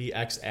 They need to be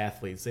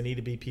ex-athletes. They need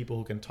to be people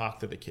who can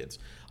talk to the kids.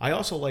 I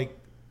also like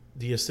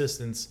the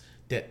assistants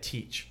that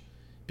teach,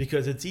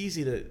 because it's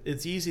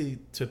easy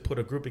to put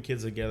a group of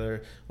kids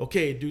together.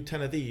 Okay, do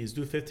 10 of these,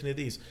 do 15 of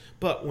these.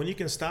 But when you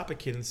can stop a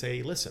kid and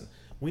say, listen,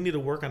 we need to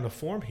work on the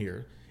form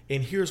here,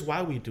 and here's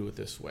why we do it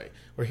this way,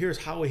 or here's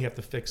how we have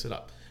to fix it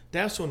up.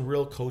 That's when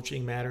real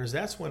coaching matters.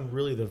 That's when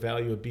really the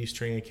value of Beast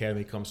Training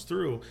Academy comes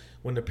through,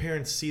 when the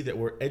parents see that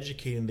we're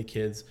educating the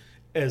kids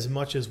as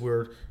much as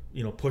we're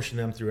pushing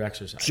them through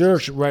exercise. Sure,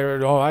 right.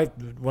 Oh,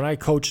 when I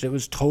coached, it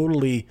was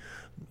totally.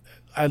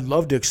 I'd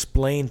love to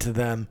explain to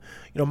them.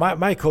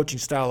 My coaching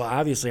style,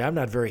 obviously, I'm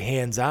not very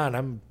hands-on.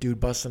 I'm dude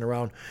busting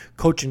around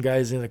coaching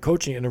guys in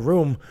a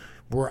room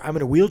where I'm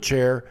in a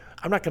wheelchair.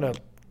 I'm not going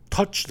to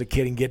touch the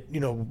kid and get,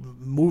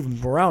 move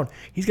him around.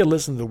 He's got to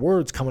listen to the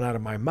words coming out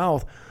of my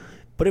mouth.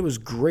 But it was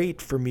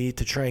great for me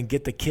to try and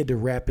get the kid to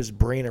wrap his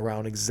brain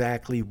around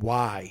exactly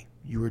why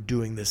you were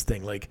doing this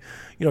thing. Like,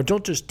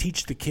 don't just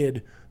teach the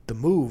kid the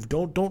move.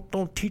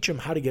 Don't teach him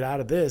how to get out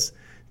of this.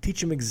 Teach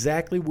them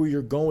exactly where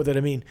you're going with it.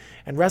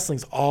 And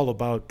wrestling's all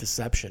about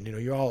deception.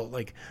 You're all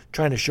like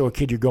trying to show a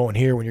kid you're going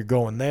here when you're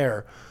going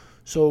there.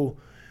 So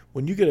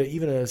when you get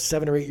even a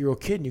 7 or 8 year old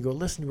kid and you go,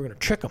 listen, we're going to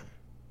trick them.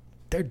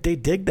 They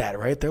dig that,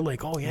 right? They're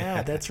like, oh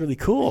yeah, that's really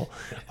cool.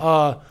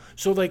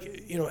 So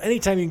like,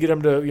 anytime you can get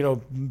them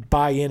to,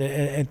 buy in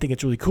and think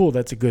it's really cool,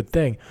 that's a good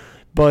thing.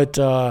 But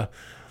so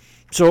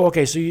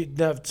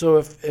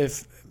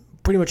if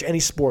pretty much any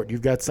sport,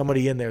 you've got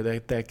somebody in there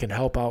that can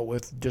help out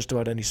with just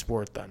about any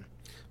sport then.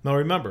 Now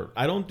remember,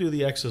 I don't do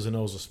the X's and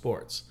O's of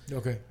sports.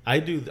 Okay. I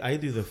do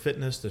the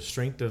fitness, the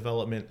strength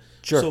development.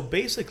 Sure. So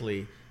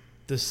basically,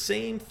 the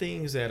same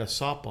things that a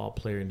softball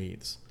player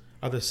needs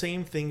are the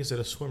same things that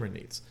a swimmer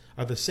needs,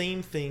 are the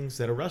same things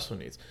that a wrestler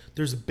needs.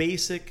 There's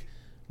basic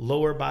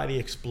lower body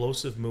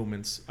explosive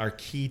movements are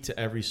key to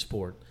every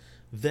sport.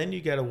 Then you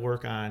got to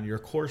work on your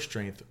core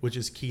strength, which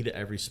is key to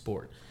every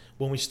sport.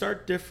 When we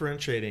start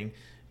differentiating,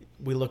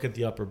 we look at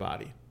the upper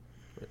body.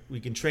 We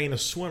can train a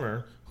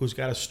swimmer who's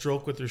got a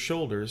stroke with their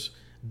shoulders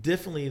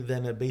differently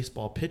than a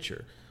baseball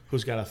pitcher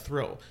who's got a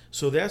throw.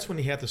 So that's when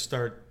you have to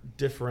start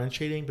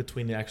differentiating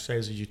between the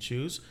exercises you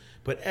choose.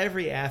 But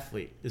every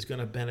athlete is going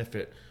to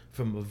benefit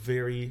from a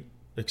very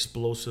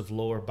explosive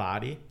lower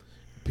body,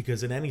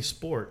 because in any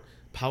sport,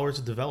 power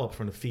is developed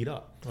from the feet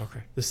up.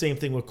 Okay. The same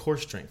thing with core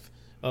strength.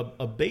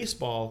 A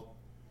baseball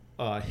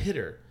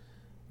hitter,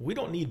 we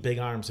don't need big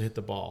arms to hit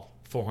the ball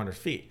 400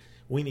 feet.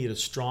 We need a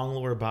strong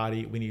lower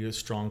body. We need a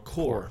strong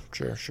core.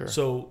 Sure.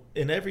 So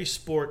in every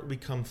sport we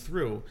come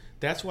through,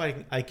 that's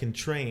why I can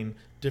train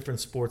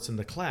different sports in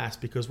the class,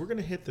 because we're going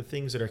to hit the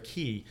things that are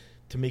key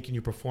to making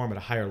you perform at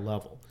a higher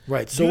level.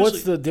 Right. So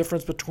what's the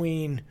difference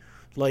between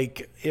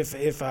Like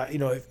if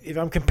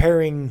I'm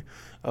comparing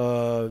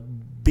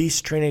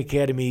Beast Training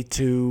Academy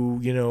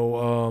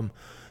to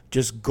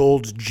just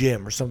Gold's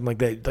Gym or something like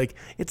that. Like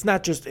it's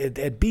not just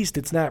at Beast.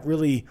 It's not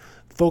really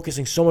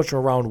focusing so much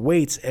around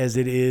weights as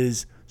it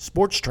is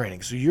sports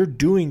training. So you're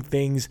doing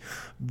things,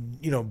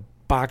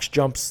 box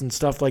jumps and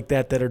stuff like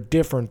that are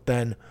different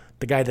than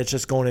the guy that's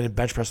just going in and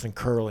bench pressing and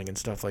curling and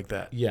stuff like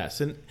that.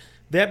 Yes, and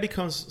that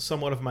becomes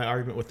somewhat of my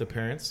argument with the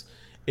parents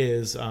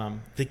is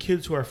the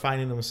kids who are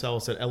finding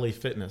themselves at LA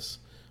Fitness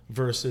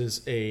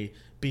versus a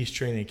Beast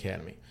Training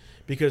Academy.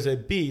 Because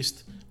at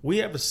Beast, we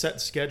have a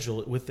set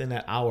schedule within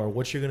that hour,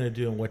 what you're going to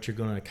do and what you're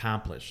going to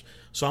accomplish.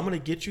 So I'm going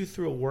to get you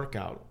through a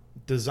workout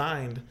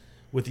designed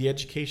with the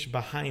education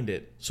behind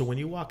it. So when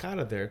you walk out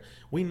of there,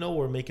 we know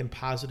we're making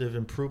positive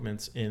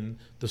improvements in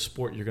the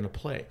sport you're going to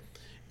play.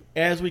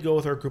 As we go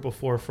with our group of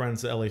 4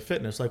 friends at LA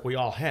Fitness, like we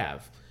all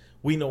have,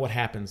 we know what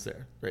happens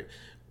there, right?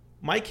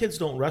 My kids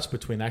don't rest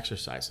between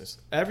exercises.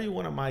 Every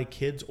one of my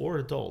kids or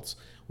adults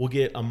will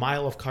get a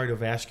mile of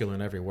cardiovascular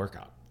in every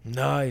workout.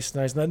 Nice.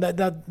 Now,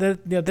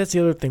 that's the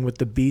other thing with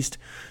the Beast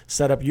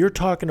setup. You're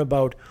talking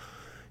about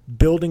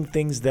building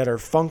things that are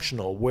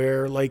functional,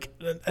 where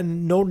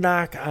no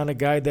knock on a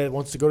guy that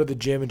wants to go to the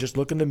gym and just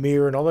look in the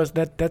mirror and all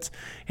that. That's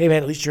hey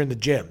man, at least you're in the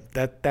gym.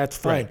 That's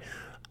fine. Right.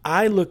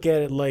 I look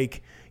at it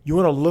like you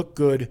want to look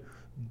good.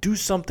 Do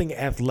something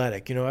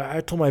athletic.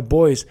 I told my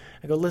boys,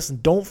 I go, listen,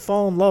 don't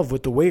fall in love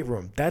with the weight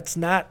room. That's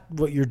not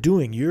what you're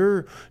doing.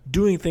 You're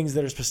doing things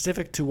that are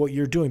specific to what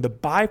you're doing. The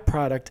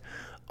byproduct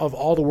of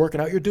all the working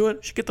out you're doing,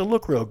 you should get to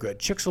look real good.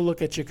 Chicks will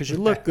look at you because you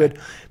look good,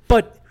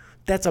 but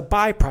that's a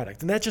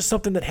byproduct, and that's just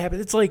something that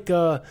happens. It's like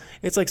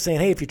saying,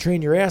 hey, if you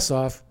train your ass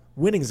off,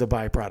 winning is a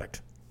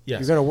byproduct. Yes.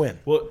 You're gonna win.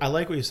 Well, I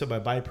like what you said by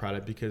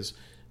byproduct because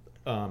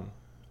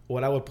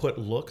what I would put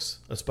looks,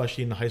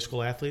 especially in the high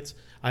school athletes,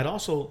 I'd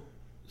also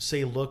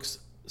say looks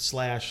 /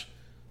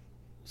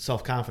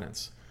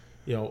 self-confidence.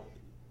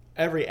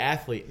 Every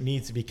athlete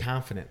needs to be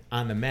confident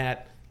on the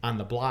mat, on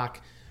the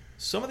block.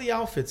 Some of the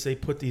outfits they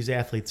put these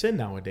athletes in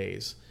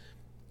nowadays,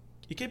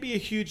 it can be a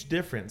huge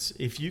difference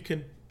if you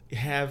can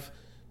have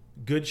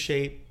good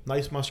shape,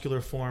 nice muscular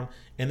form,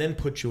 and then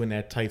put you in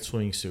that tight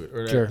swimming suit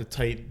or Sure. the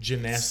tight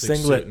gymnastic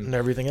Singlet suit. and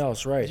everything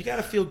else, right? You got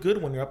to feel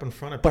good when you're up in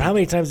front of But people. how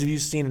many times have you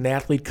seen an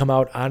athlete come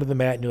out onto the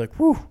mat and you're like,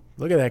 whew,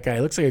 look at that guy.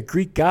 He looks like a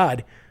Greek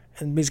god,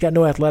 and he's got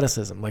no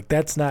athleticism. Like,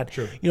 that's not,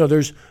 Sure.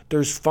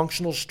 There's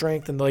functional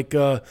strength, and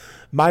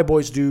my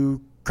boys do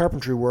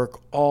carpentry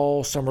work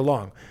all summer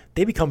long.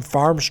 They become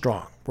farm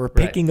strong. We're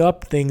picking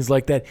up things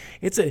like that.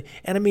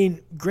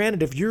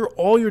 Granted, if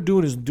all you're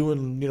doing is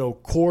doing,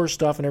 core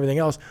stuff and everything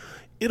else,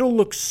 it'll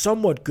look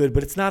somewhat good,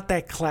 but it's not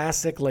that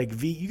classic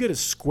V. You get a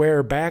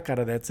square back out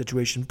of that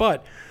situation.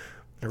 But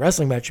in a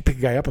wrestling match, you pick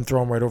a guy up and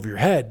throw him right over your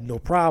head, no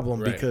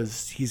problem, Right.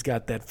 because he's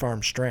got that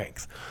farm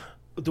strength.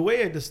 The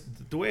way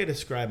I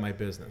describe my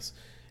business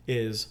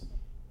is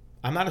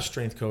I'm not a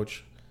strength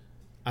coach.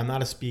 I'm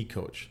not a speed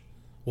coach.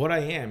 What I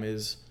am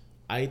is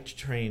I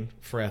train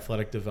for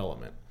athletic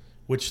development,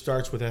 which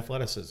starts with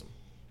athleticism.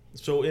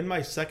 So in my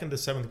 2nd to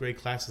 7th grade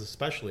classes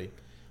especially,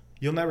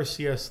 you'll never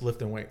see us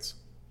lifting weights.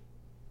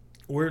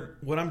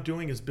 What I'm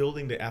doing is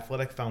building the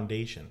athletic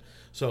foundation.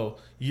 So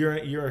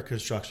you're a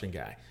construction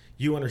guy.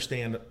 You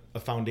understand a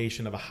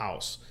foundation of a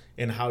house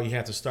and how you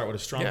have to start with a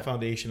strong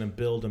foundation and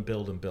build and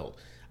build and build.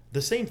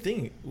 The same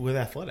thing with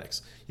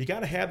athletics. You got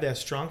to have that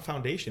strong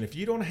foundation. If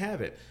you don't have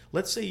it,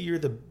 let's say you're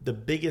the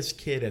biggest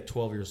kid at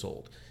 12 years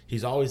old.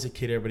 He's always the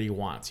kid everybody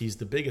wants. He's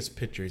the biggest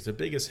pitcher. He's the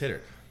biggest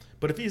hitter.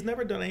 But if he's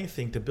never done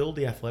anything to build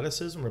the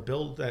athleticism or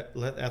build that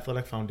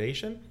athletic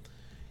foundation,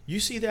 you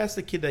see that's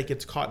the kid that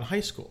gets caught in high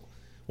school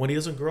when he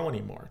doesn't grow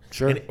anymore.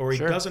 Sure. Or he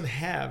doesn't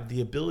have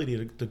the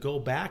ability to go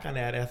back on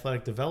that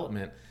athletic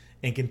development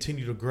and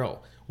continue to grow.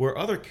 Where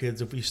other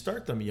kids, if we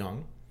start them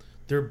young,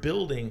 they're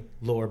building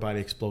lower body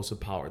explosive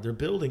power. They're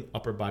building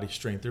upper body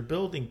strength. They're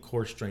building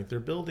core strength. They're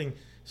building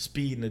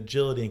speed and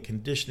agility and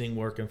conditioning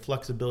work and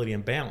flexibility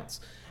and balance.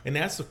 And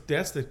that's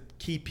the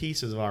key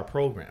pieces of our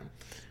program,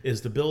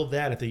 is to build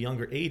that at the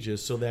younger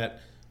ages so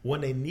that when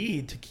they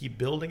need to keep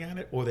building on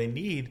it or they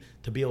need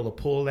to be able to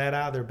pull that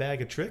out of their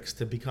bag of tricks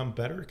to become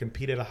better,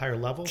 compete at a higher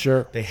level,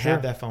 they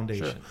have that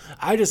foundation.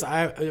 Sure.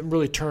 I'm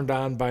really turned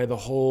on by the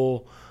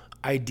whole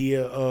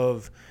idea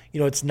of,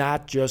 it's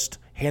not just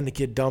hand the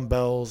kid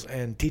dumbbells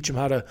and teach him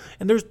how to,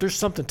 and there's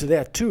something to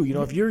that too.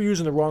 If you're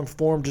using the wrong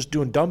form, just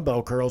doing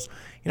dumbbell curls,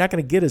 you're not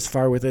going to get as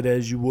far with it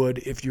as you would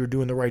if you're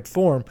doing the right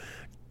form.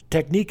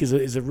 Technique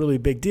is a really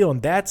big deal.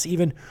 And that's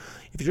even,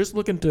 if you're just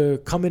looking to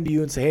come into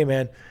you and say, hey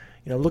man,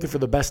 I'm looking for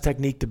the best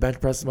technique to bench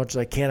press as much as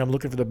I can. I'm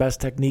looking for the best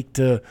technique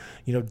to,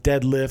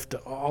 deadlift,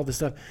 all this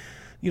stuff.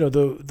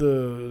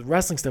 The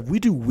wrestling stuff, we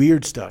do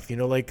weird stuff,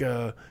 like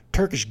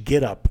Turkish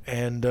get up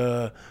and,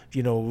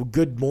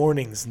 good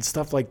mornings and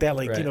stuff like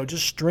that.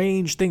 Just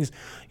strange things.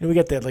 We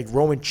got that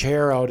Roman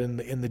chair out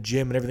in the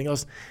gym and everything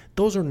else.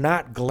 Those are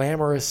not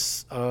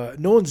glamorous.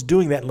 No one's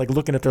doing that and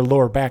looking at their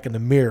lower back in the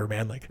mirror,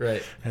 man.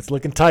 That's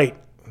looking tight.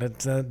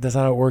 That's not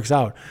how it works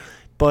out.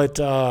 But,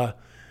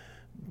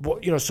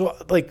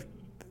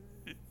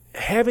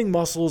 having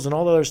muscles and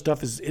all the other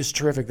stuff is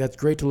terrific. That's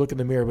great to look in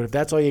the mirror. But if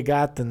that's all you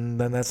got, then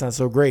that's not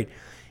so great.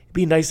 It'd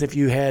be nice if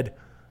you had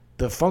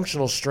the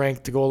functional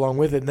strength to go along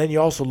with it, and then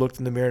you also looked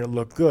in the mirror and it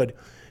looked good.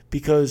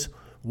 Because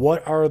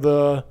what are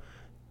the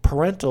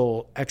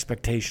parental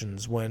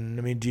expectations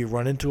do you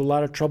run into a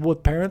lot of trouble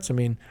with parents? I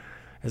mean,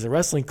 as a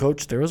wrestling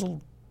coach, there was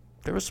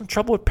some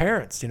trouble with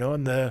parents,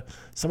 and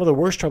some of the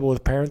worst trouble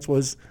with parents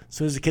was as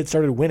soon as the kids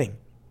started winning,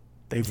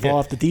 they fall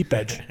off the deep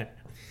edge.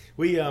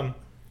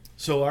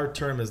 So our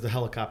term is the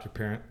helicopter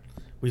parent.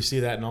 We see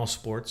that in all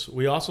sports.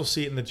 We also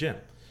see it in the gym,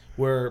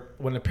 where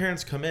when the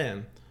parents come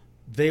in,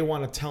 they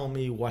want to tell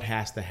me what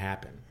has to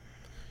happen.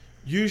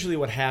 Usually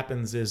what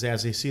happens is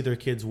as they see their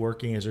kids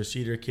working, as they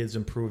see their kids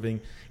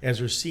improving, as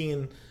they're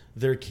seeing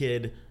their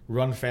kid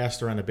run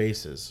faster on the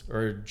bases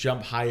or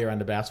jump higher on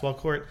the basketball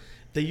court,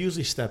 they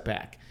usually step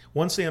back.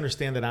 Once they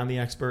understand that I'm the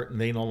expert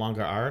and they no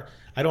longer are,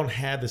 I don't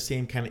have the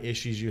same kind of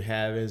issues you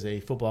have as a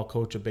football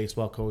coach, a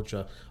baseball coach,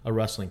 a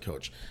wrestling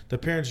coach. The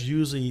parents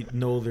usually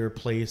know their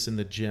place in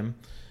the gym.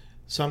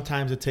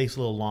 Sometimes it takes a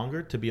little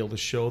longer to be able to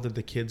show that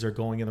the kids are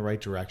going in the right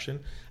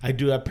direction. I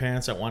do have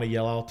parents that want to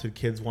yell out to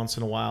kids once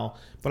in a while,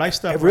 but I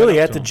step really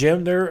right up at to the them.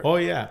 gym there? Oh,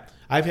 yeah.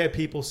 I've had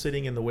people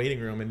sitting in the waiting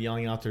room and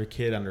yelling out to their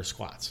kid on their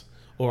squats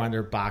or on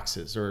their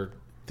boxes or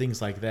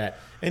things like that.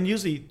 And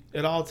usually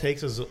it all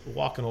takes is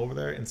walking over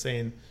there and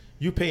saying,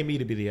 you pay me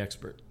to be the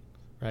expert,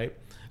 right?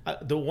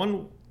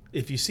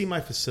 If you see my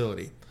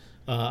facility,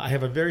 I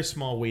have a very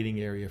small waiting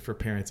area for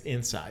parents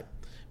inside.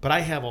 But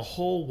I have a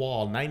whole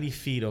wall, 90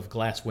 feet of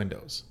glass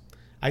windows.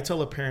 I tell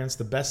the parents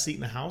the best seat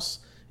in the house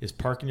is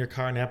parking your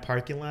car in that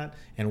parking lot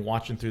and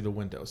watching through the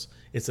windows.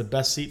 It's the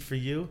best seat for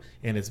you,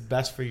 and it's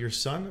best for your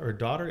son or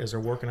daughter as they're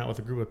working out with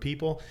a group of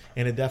people,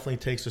 and it definitely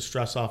takes the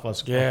stress off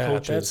us coaches. Yeah,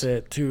 that's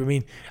it, too. I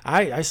mean,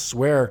 I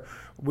swear,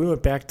 we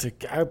went back to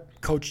 – I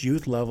coached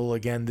youth level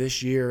again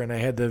this year, and I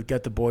had to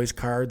get the boys'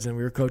 cards, and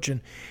we were coaching.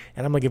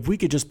 And I'm like, if we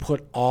could just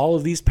put all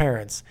of these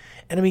parents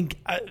 – and, I mean,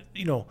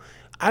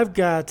 I've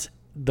got –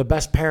 the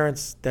best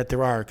parents that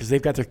there are because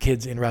they've got their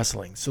kids in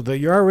wrestling. So that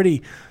you're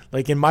already,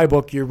 like in my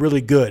book, you're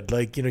really good.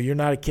 Like, you're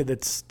not a kid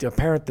that's a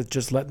parent that's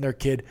just letting their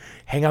kid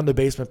hang out in the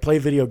basement, play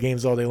video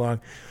games all day long.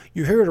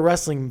 You're here at a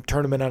wrestling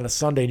tournament on a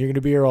Sunday and you're going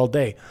to be here all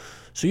day.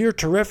 So you're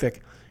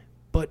terrific,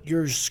 but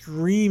you're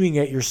screaming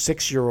at your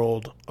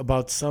 6-year-old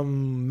about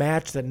some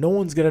match that no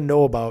one's going to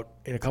know about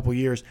in a couple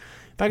years.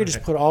 If I could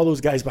just put all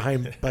those guys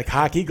behind like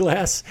hockey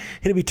glass,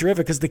 it'd be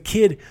terrific because the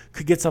kid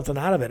could get something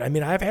out of it. I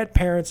mean, I've had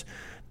parents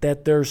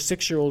that their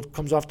 6-year-old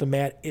comes off the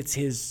mat, it's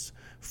his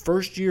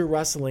first year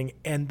wrestling,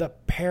 and the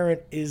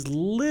parent is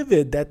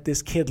livid that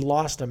this kid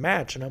lost a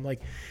match. And I'm like,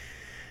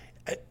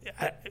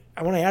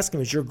 I want to ask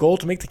him, is your goal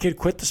to make the kid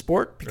quit the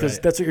sport? Because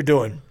that's what you're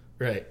doing.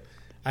 Right.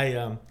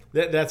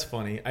 That's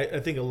funny. I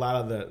think a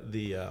lot of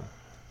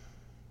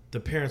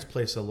the parents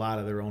place a lot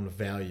of their own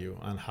value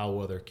on how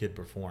well their kid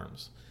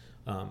performs.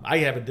 I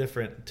have a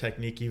different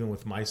technique even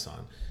with my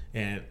son,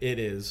 and it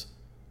is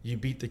you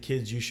beat the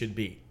kids you should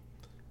beat.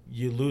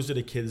 You lose to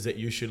the kids that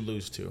you should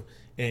lose to,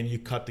 and you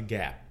cut the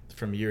gap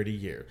from year to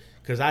year.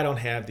 Because I don't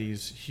have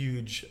these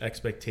huge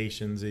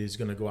expectations that he's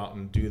going to go out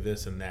and do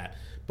this and that.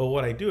 But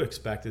what I do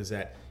expect is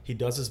that he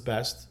does his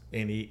best,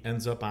 and he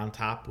ends up on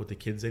top with the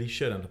kids that he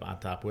should end up on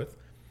top with.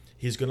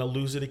 He's going to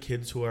lose to the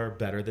kids who are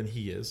better than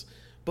he is.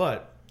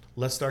 But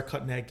let's start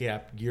cutting that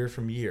gap year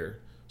from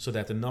year so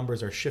that the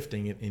numbers are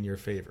shifting in your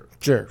favor.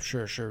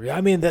 Sure. Yeah,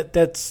 I mean,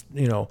 that's,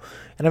 and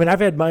I mean, I've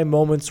had my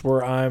moments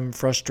where I'm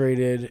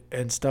frustrated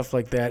and stuff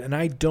like that, and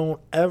I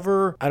don't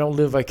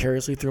live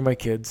vicariously through my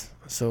kids.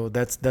 So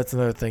that's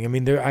another thing. I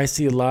mean, I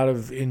see a lot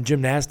of, in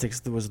gymnastics,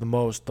 that was the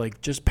most, like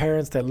just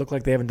parents that look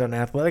like they haven't done an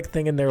athletic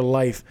thing in their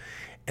life,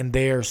 and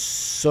they are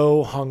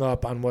so hung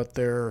up on what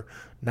their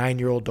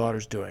 9-year-old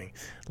daughter's doing.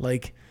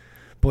 Like,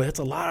 boy, that's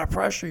a lot of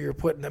pressure you're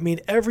putting. I mean,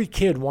 every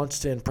kid wants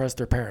to impress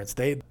their parents.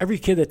 Every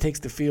kid that takes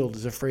the field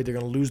is afraid they're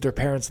going to lose their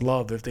parents'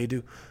 love if they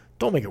do.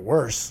 Don't make it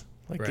worse.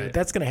 Like,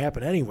 that's going to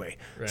happen anyway.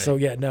 Right. So,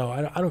 yeah, no,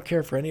 I don't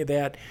care for any of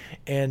that.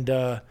 And,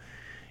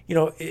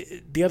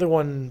 the other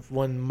one,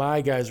 when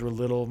my guys were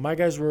little, my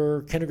guys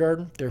were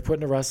kindergarten. They were put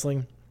into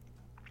wrestling.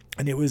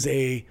 And it was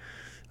a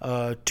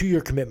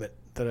 2-year commitment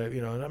that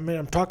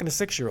I'm talking to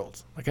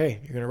 6-year-olds. Like, hey,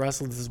 you're going to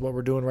wrestle. This is what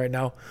we're doing right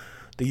now.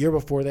 The year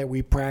before that,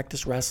 we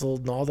practiced,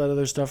 wrestled, and all that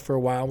other stuff for a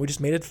while. We just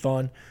made it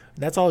fun.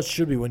 And that's all it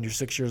should be when you're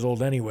 6 years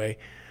old anyway.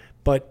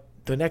 But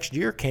the next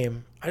year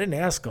came. I didn't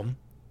ask them.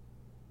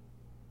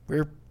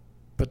 We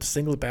put the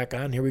singlet back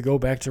on. Here we go,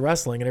 back to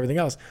wrestling and everything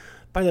else.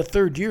 By the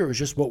 3rd year, it was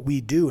just what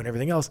we do and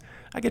everything else.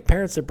 I get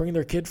parents that bring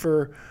their kid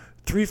for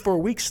 3-4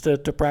 weeks to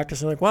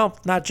practice. And they're like, well,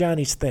 not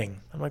Johnny's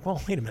thing. I'm like,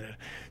 well, wait a minute.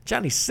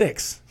 Johnny's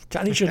 6.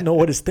 Johnny shouldn't know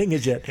what his thing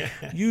is yet.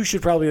 You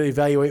should probably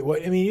evaluate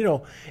what,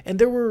 and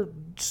there were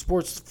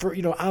sports for,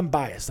 I'm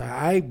biased.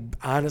 I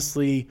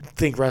honestly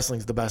think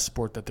wrestling's the best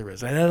sport that there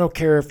is. And I don't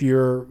care if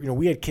you're,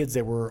 we had kids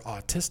that were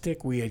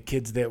autistic. We had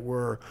kids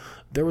that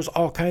there was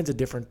all kinds of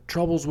different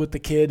troubles with the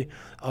kid.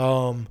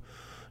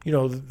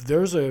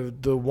 There's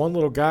the one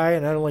little guy,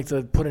 and I don't like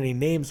to put any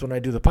names when I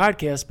do the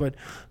podcast, but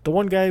the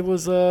one guy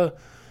was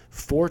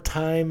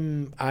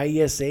 4-time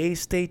IESA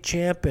state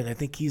champ, and I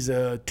think he's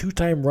a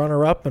 2-time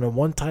runner-up and a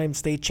 1-time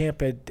state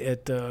champ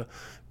at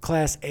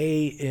Class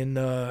A in,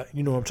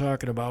 you know what I'm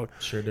talking about.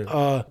 Sure do.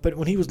 But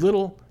when he was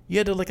little, you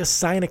had to like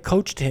assign a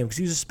coach to him because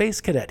he was a space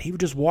cadet. He would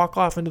just walk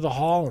off into the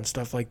hall and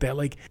stuff like that,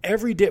 like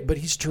every day. But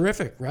he's a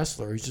terrific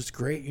wrestler. He's just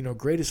great,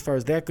 great as far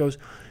as that goes.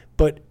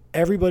 But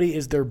everybody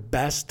is their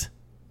best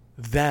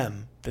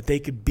them that they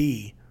could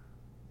be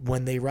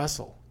when they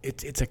wrestle.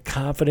 It's a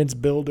confidence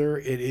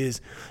builder.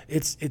 It's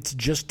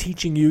just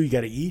teaching you. You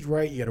got to eat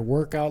right. You got to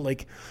work out.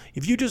 Like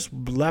if you just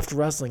left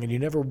wrestling and you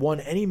never won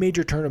any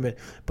major tournament,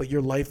 but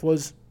your life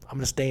was, I'm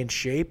going to stay in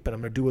shape and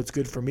I'm going to do what's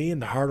good for me.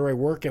 And the harder I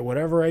work at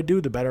whatever I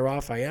do, the better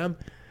off I am.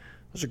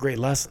 Those are great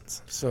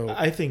lessons. So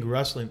I think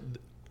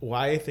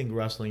why I think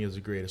wrestling is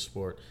the greatest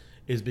sport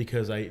is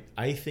because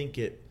I think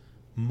it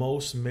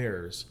most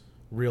mirrors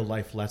real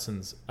life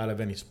lessons out of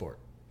any sport.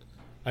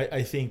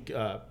 I think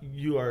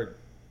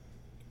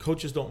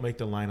coaches don't make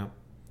the lineup.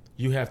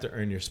 You have to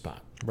earn your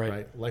spot.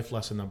 Right? Life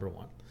lesson number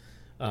one.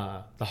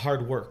 The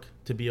hard work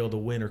to be able to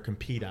win or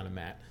compete on a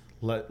mat.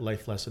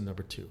 Life lesson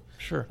number two.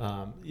 Sure.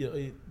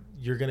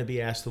 You're going to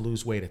be asked to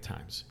lose weight at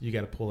times. You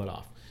got to pull it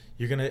off.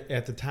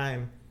 At the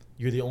time,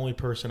 you're the only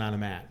person on a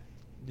mat.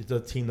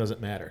 The team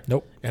doesn't matter.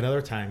 Nope. At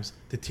other times,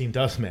 the team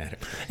does matter.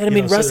 And I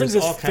mean, wrestling's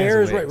as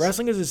fair as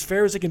Wrestling is as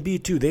fair as it can be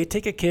too. They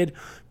take a kid,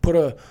 put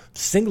a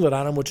singlet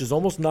on him, which is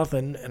almost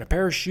nothing, and a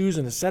pair of shoes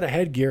and a set of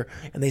headgear,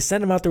 and they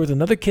send him out there with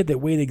another kid that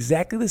weighed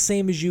exactly the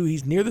same as you.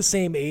 He's near the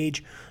same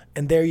age,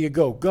 and there you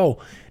go. Go.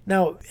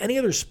 Now, any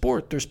other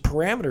sport, there's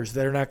parameters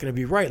that are not going to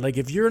be right. Like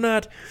if you're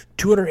not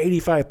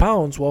 285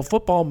 pounds, well,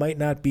 football might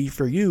not be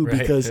for you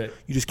because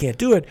you just can't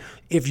do it.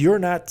 If you're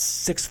not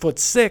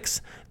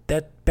 6'6",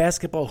 that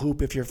basketball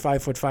hoop, if you're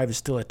 5'5", is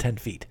still at 10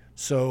 feet.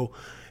 So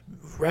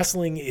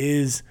wrestling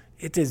it's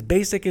as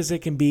basic as it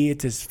can be.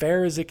 It's as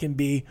fair as it can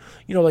be.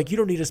 Like you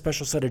don't need a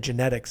special set of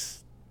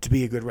genetics to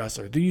be a good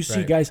wrestler. Do you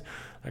see guys,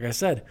 like I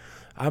said,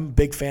 I'm a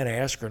big fan of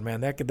Askren,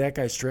 man. That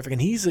guy's terrific,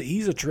 and he's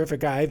a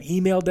terrific guy. I've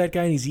emailed that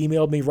guy, and he's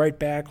emailed me right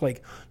back,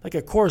 like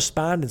a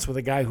correspondence with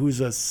a guy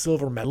who's a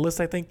silver medalist,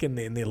 I think, in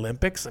the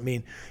Olympics. I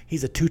mean,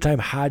 he's a 2-time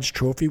Hodge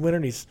Trophy winner,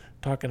 and he's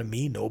talking to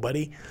me,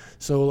 nobody.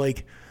 So,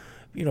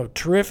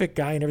 terrific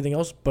guy and everything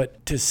else,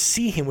 but to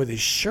see him with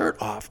his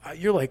shirt off,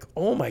 you're like,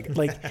 oh my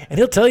God. And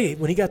he'll tell you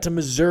when he got to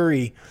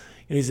Missouri,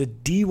 he's a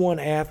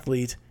D1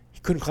 athlete, he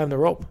couldn't climb the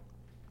rope.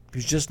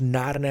 He's just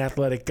not an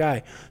athletic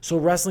guy. So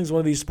wrestling's one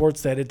of these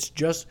sports that it's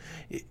just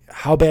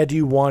how bad do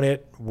you want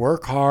it,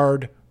 work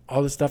hard,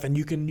 all this stuff, and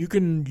you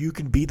can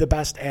be the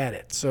best at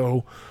it.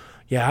 So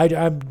yeah,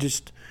 I'm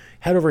just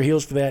head over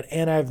heels for that.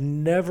 And I've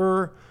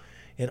never,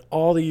 in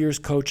all the years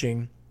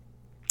coaching,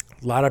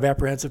 a lot of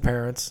apprehensive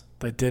parents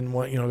that didn't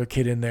want their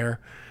kid in there.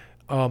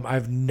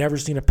 I've never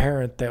seen a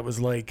parent that was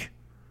like,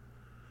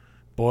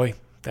 boy,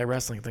 that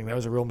wrestling thing, that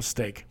was a real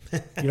mistake.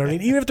 You know what I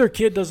mean? Even if their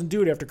kid doesn't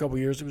do it after a couple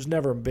of years, it was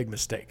never a big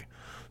mistake.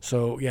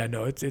 So yeah,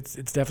 no, it's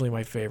definitely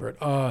my favorite.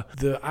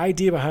 The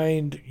idea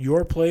behind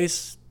your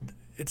place,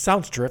 it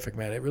sounds terrific,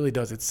 man. It really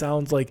does. It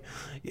sounds like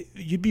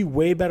you'd be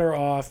way better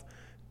off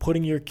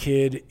putting your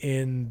kid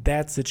in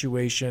that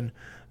situation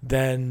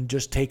than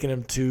just taking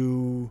him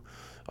to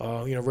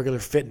regular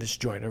fitness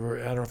joint. Or,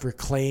 I don't know if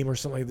Reclaim or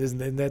something like this.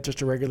 Isn't that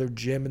just a regular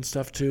gym and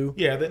stuff too?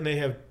 Yeah, then they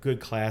have good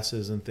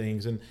classes and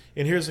things. And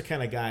here's the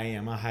kind of guy I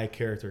am, a high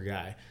character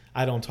guy.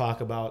 I don't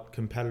talk about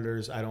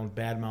competitors. I don't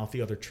badmouth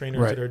the other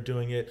trainers that are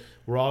doing it.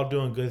 We're all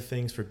doing good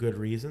things for good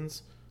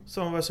reasons.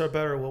 Some of us are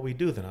better at what we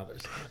do than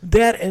others.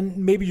 That, and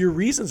maybe your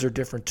reasons are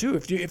different too.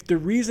 If the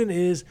reason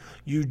is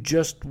you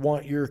just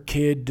want your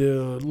kid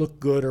to look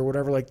good or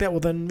whatever like that, well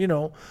then,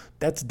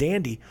 that's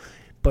dandy.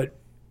 But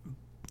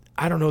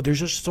I don't know, there's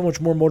just so much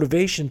more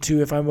motivation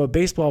to, if I'm a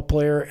baseball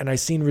player and I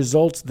seen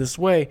results this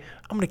way,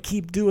 I'm going to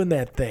keep doing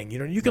that thing.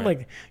 You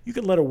can you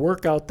can let a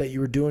workout that you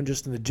were doing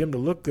just in the gym to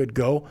look good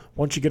go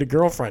once you get a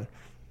girlfriend.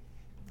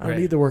 I don't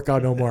need the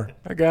workout no more.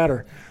 I got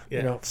her.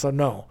 So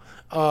no.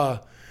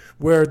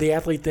 Where the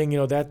athlete thing,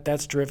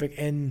 that's terrific.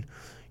 And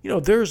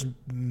there's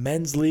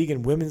men's league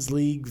and women's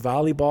league,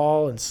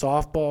 volleyball and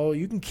softball.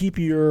 You can keep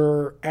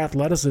your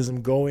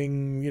athleticism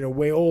going,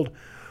 way old.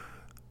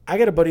 I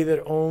got a buddy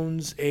that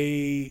owns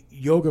a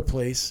yoga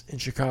place in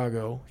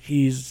Chicago.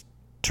 He's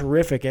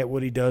terrific at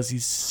what he does.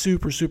 He's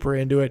super, super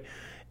into it.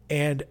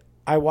 And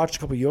I watched a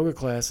couple yoga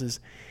classes,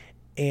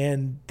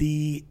 and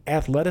the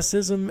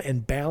athleticism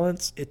and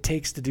balance it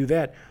takes to do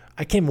that,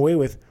 I came away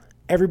with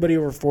everybody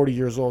over 40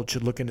 years old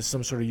should look into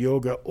some sort of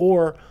yoga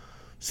or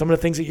some of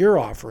the things that you're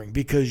offering,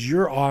 because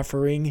you're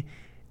offering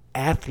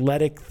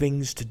athletic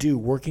things to do,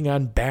 working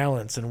on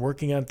balance and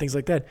working on things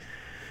like that.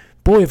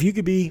 Boy, if you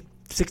could be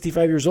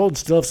 65 years old and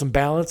still have some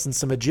balance and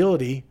some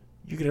agility,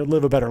 you can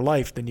live a better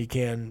life than you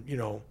can,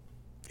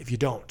 if you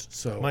don't.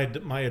 So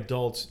my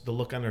adults, the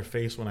look on their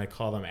face when I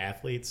call them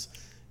athletes,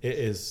 it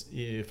is,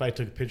 if I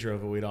took a picture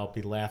of it, we'd all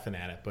be laughing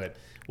at it. But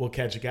we'll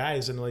catch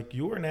guys and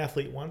you were an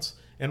athlete once,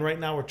 and right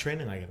now we're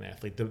training like an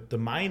athlete. The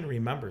mind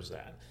remembers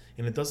that.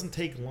 And it doesn't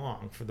take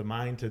long for the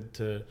mind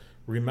to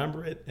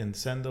remember it and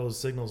send those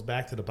signals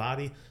back to the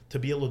body to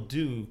be able to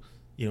do,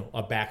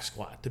 a back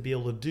squat, to be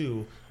able to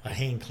do a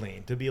hang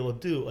clean, to be able to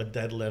do a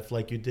deadlift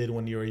like you did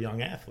when you were a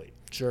young athlete.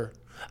 Sure.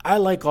 I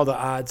like all the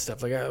odd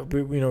stuff. Like,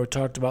 we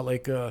talked about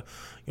like,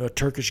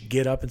 Turkish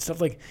get up and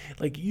stuff like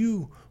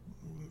the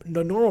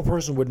normal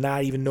person would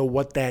not even know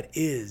what that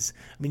is.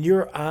 I mean,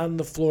 you're on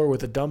the floor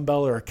with a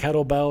dumbbell or a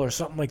kettlebell or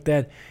something like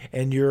that,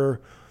 and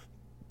you're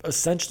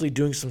essentially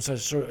doing some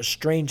sort of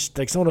strange,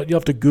 like you'll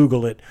have to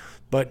Google it,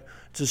 but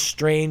it's a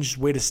strange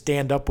way to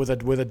stand up with a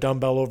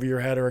dumbbell over your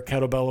head or a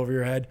kettlebell over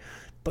your head.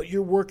 But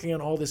you're working on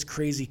all this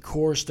crazy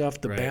core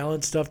stuff, the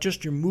balance stuff,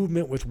 just your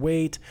movement with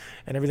weight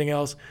and everything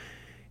else.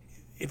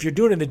 If you're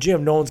doing it in the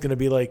gym, no one's going to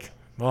be like,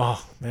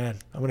 oh man,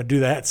 I'm going to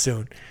do that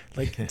soon.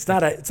 Like it's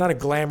not a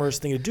glamorous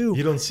thing to do.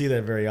 You don't see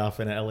that very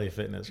often at LA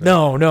Fitness, right?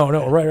 No.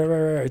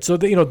 Right. So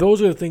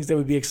those are the things that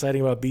would be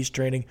exciting about beast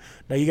training.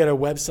 Now you got a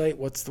website.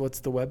 What's the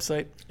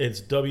website? It's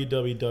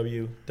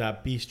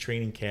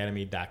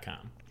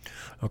www.beasttrainingacademy.com.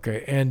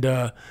 Okay,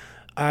 and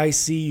I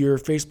see your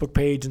Facebook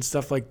page and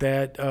stuff like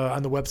that.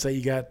 On the website,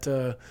 you got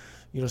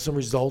some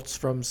results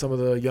from some of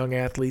the young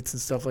athletes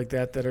and stuff like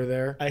that are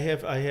there. I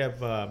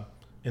have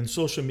in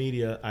social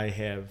media, I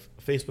have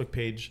a Facebook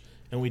page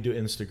and we do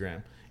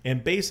Instagram.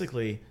 And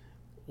basically,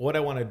 what I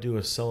want to do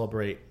is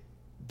celebrate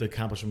the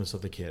accomplishments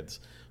of the kids.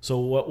 So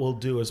what we'll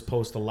do is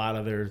post a lot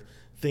of their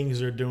things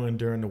they're doing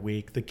during the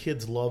week. The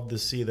kids love to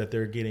see that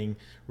they're getting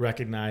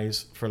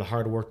recognized for the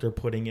hard work they're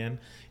putting in.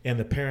 And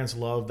the parents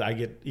I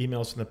get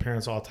emails from the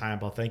parents all the time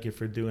about thank you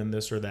for doing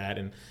this or that.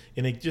 And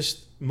it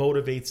just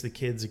motivates the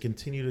kids to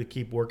continue to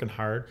keep working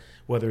hard,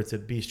 whether it's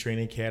at Beast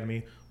Training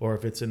Academy or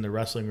if it's in the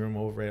wrestling room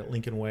over at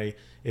Lincoln Way.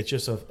 It's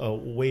just a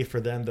way for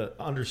them to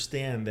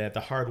understand that the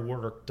hard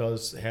work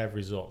does have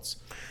results.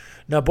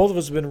 Now, both of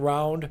us have been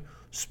around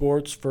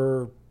sports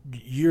for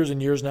years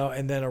and years now,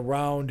 and then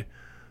around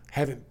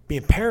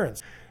being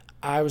parents.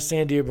 I was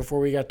saying to you before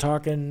we got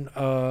talking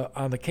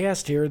on the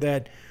cast here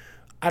that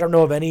I don't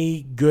know of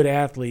any good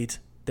athlete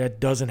that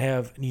doesn't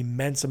have an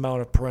immense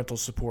amount of parental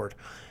support.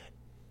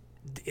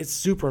 It's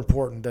super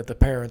important that the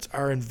parents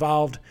are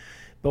involved.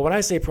 But when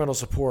I say parental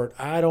support,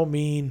 I don't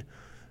mean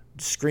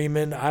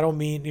screaming. I don't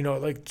mean,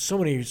 like so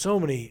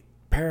many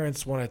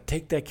parents want to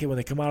take that kid when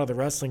they come out of the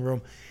wrestling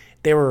room.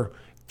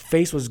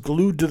 Face was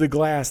glued to the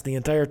glass the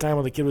entire time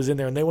when the kid was in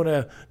there,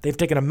 and they've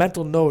taken a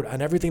mental note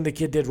on everything the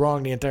kid did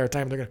wrong the entire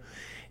time. They're going,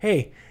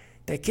 hey,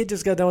 that kid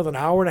just got done with an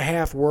hour and a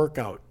half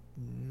workout.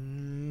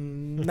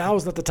 Now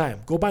is not the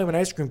time. Go buy him an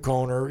ice cream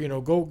cone, or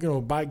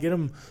get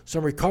him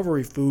some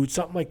recovery food,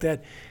 something like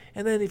that.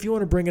 And then if you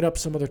want to bring it up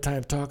some other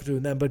time, talk to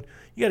them. But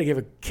you got to give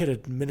a kid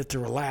a minute to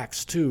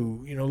relax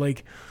too.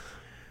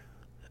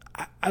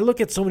 I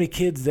look at so many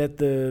kids that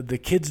the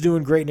kid's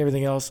doing great and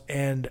everything else,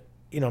 and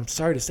I'm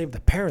sorry to say, but the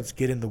parents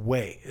get in the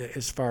way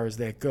as far as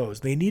that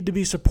goes. They need to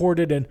be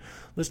supported. And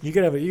listen, you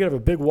gotta have a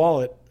big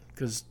wallet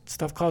because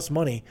stuff costs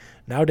money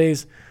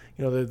nowadays.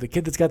 The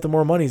kid that's got the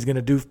more money is going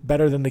to do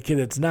better than the kid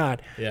that's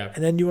not. Yeah.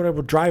 And then you want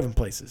to drive them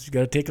places. You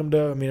got to take them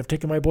to. I've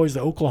taken my boys to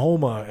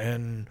Oklahoma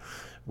and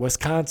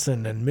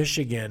Wisconsin and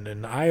Michigan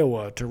and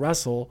Iowa to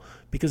wrestle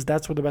because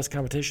that's where the best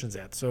competition's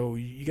at. So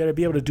you got to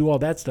be able to do all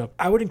that stuff.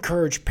 I would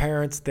encourage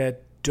parents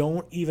that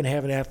don't even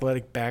have an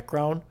athletic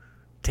background,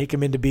 take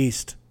them into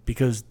Beast,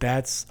 because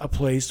that's a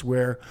place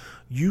where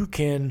you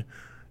can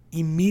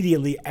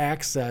immediately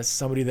access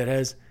somebody that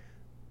has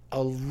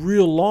a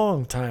real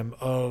long time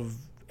of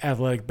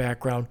athletic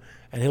background,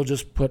 and he'll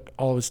just put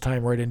all of his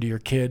time right into your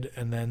kid.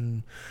 And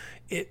then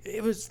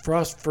it was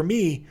for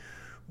me,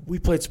 we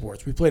played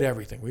sports. We played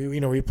everything.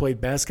 We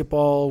played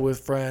basketball with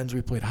friends.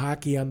 We played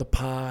hockey on the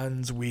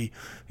ponds. We,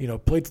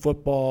 played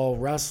football,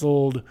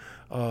 wrestled,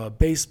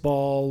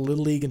 baseball,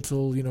 little league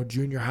until,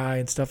 junior high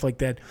and stuff like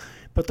that.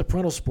 But the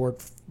parental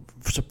support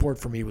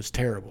for me was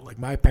terrible. Like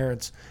my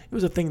parents, it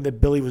was a thing that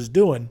Billy was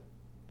doing,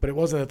 but it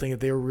wasn't a thing that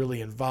they were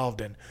really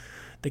involved in.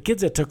 The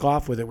kids that took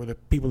off with it were the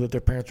people that their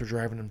parents were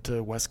driving them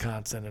to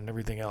Wisconsin and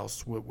everything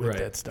else with right.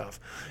 that stuff.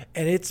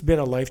 And it's been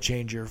a life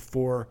changer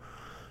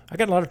I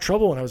got in a lot of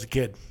trouble when I was a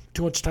kid.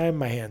 Too much time in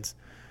my hands.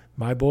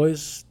 My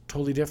boys,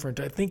 totally different.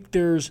 I think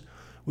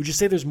would you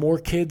say there's more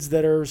kids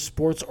that are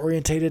sports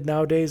orientated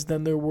nowadays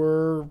than there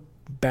were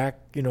back,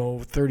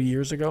 30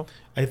 years ago?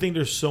 I think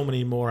there's so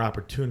many more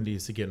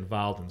opportunities to get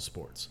involved in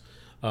sports.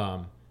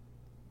 No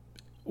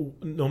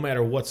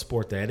matter what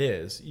sport that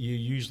is, you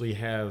usually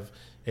have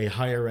a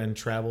higher end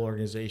travel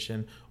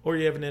organization or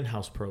you have an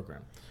in-house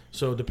program.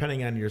 So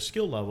depending on your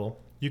skill level,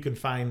 you can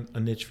find a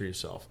niche for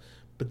yourself.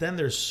 But then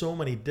there's so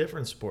many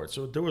different sports.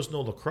 So there was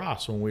no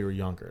lacrosse when we were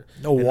younger.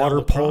 No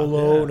water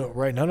polo, no,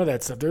 right? None of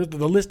that stuff. The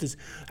list is.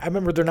 I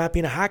remember there not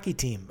being a hockey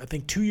team. I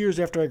think 2 years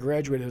after I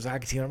graduated, there was a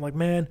hockey team. I'm like,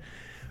 man,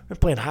 I've been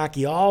playing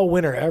hockey all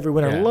winter, every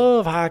winter. Yeah. I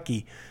love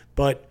hockey,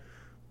 but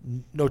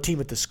no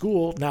team at the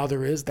school. Now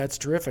there is. That's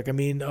terrific.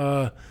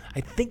 I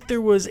think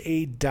there was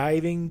a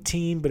diving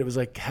team, but it was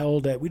like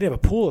held at. We didn't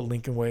have a pool at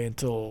Lincoln Way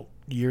until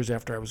years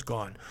after I was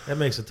gone. That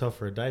makes it tough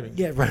for a diving.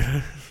 Yeah,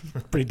 right.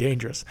 Pretty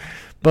dangerous.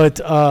 But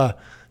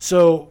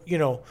so,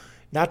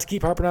 not to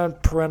keep harping on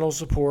parental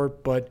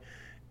support, but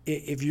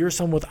if you're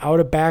someone without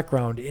a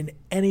background in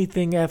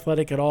anything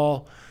athletic at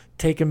all,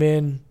 take them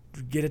in,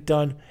 get it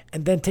done,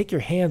 and then take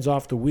your hands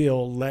off the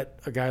wheel. Let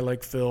a guy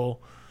like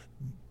Phil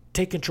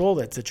take control of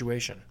that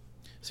situation.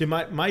 See,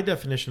 my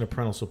definition of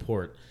parental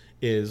support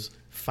is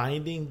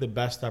finding the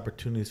best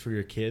opportunities for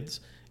your kids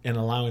and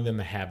allowing them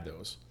to have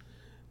those.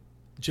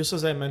 Just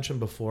as I mentioned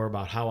before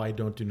about how I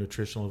don't do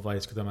nutritional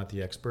advice because I'm not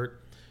the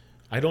expert,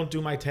 I don't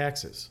do my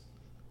taxes.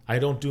 I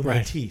don't do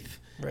my teeth.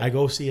 Right. I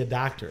go see a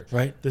doctor.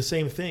 Right. The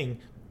same thing.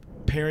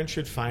 Parents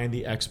should find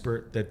the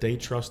expert that they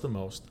trust the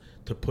most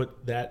to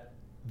put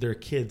their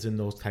kids in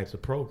those types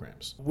of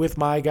programs. With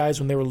my guys,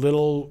 when they were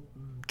little,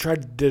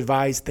 tried to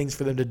devise things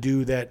for them to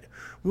do that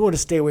we want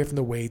to stay away from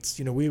the weights.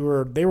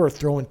 They were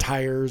throwing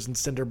tires and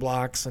cinder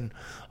blocks and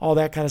all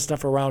that kind of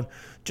stuff around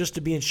just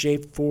to be in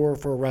shape for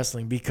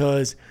wrestling,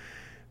 because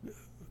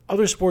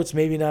other sports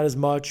maybe not as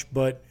much,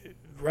 but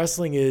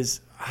wrestling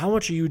is how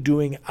much are you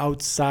doing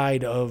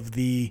outside of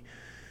the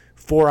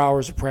 4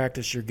 hours of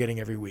practice you're getting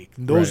every week.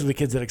 And those are the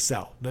kids that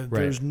excel.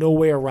 There's no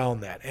way around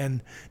that.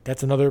 And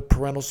that's another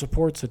parental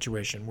support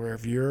situation where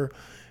if you're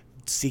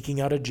seeking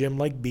out a gym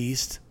like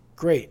Beast,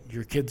 great.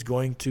 Your kid's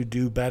going to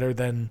do better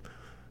than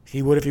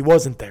he would if he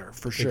wasn't there,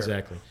 for sure.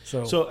 Exactly.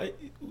 So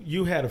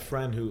you had a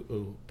friend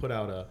who put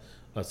out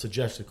a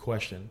suggested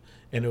question,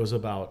 and it was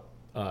about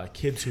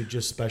kids who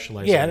just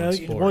specialize in one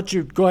sport. Why don't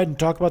you go ahead and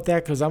talk about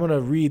that, because I'm going to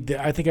read.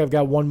 I think I've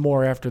got one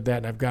more after that,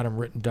 and I've got them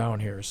written down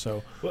here.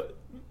 So,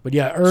 but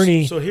yeah,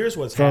 Ernie. So here's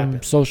what's from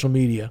happened. Social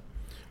media.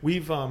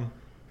 We've,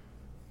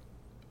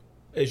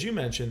 as you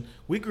mentioned,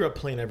 we grew up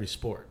playing every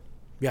sport.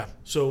 Yeah.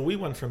 So we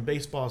went from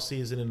baseball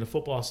season into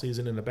football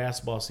season into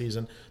basketball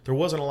season. There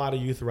wasn't a lot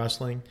of youth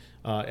wrestling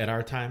at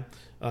our time.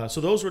 So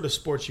those were the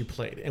sports you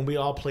played, and we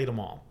all played them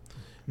all.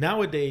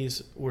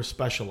 Nowadays, we're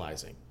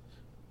specializing.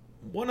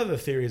 One of the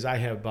theories I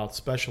have about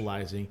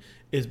specializing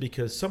is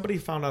because somebody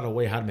found out a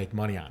way how to make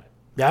money on it.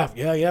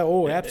 Yeah.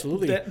 Oh,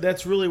 absolutely.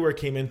 That's really where it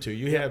came into.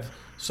 You have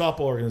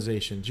softball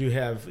organizations. You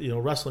have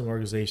wrestling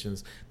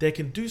organizations that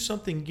can do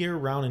something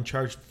year-round and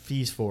charge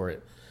fees for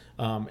it.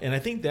 And I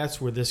think that's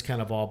where this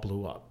kind of all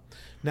blew up.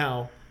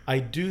 Now, I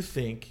do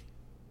think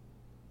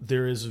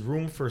there is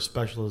room for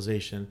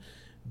specialization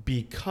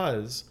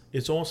because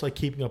it's almost like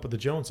keeping up with the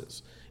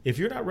Joneses. If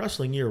you're not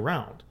wrestling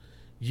year-round,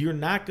 you're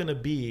not going to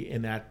be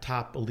in that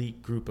top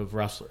elite group of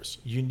wrestlers.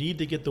 You need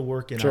to get the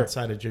work in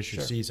outside of just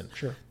your season.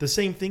 Sure. The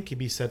same thing can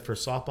be said for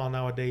softball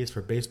nowadays,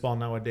 for baseball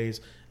nowadays.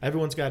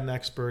 Everyone's got an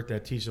expert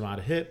that teaches them how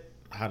to hit,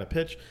 how to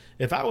pitch.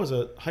 If I was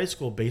a high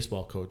school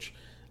baseball coach,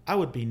 I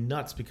would be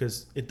nuts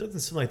because it doesn't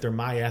seem like they're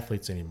my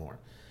athletes anymore.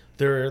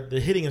 They're the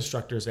hitting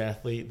instructor's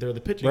athlete. They're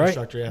the pitching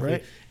instructor athlete.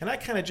 Right. And I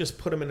kind of just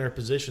put them in their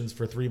positions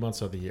for 3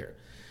 months of the year.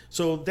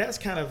 So that's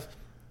kind of –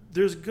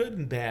 there's good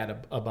and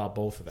bad about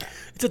both of that.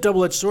 It's a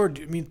double-edged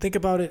sword. I mean, think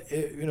about it.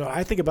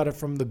 I think about it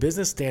from the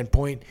business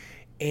standpoint,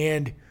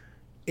 and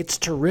it's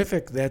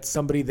terrific that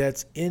somebody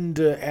that's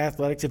into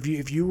athletics,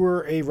 if you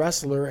were a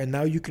wrestler and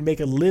now you can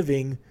make a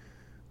living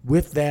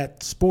with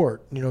that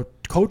sport,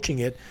 coaching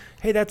it,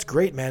 hey, that's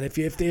great, man. If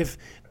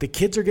the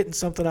kids are getting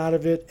something out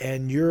of it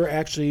and you're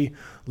actually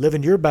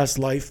living your best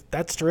life,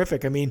 that's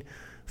terrific. I mean,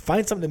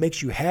 find something that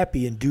makes you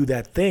happy and do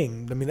that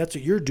thing. I mean, that's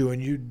what you're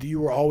doing. You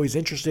were always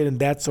interested in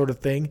that sort of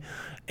thing,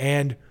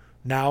 and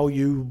now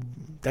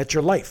that's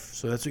your life.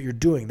 So that's what you're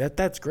doing.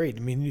 That's great. I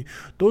mean,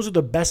 those are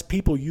the best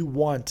people you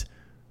want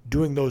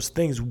doing those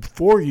things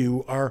for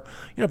you. Are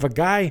if a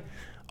guy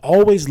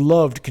always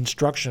loved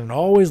construction,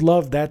 always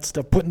loved that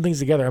stuff, putting things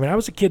together. I mean, I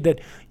was a kid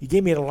that you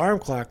gave me an alarm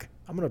clock.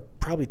 I'm going to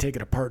probably take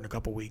it apart in a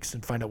couple weeks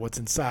and find out what's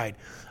inside.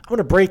 I'm going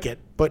to break it,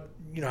 but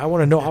I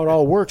want to know how it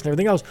all works and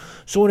everything else.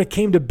 So when it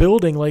came to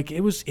building,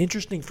 it was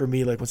interesting for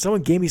me. When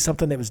someone gave me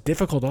something that was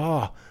difficult,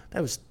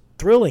 that was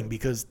thrilling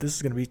because this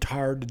is going to be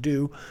hard to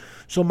do.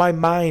 So my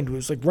mind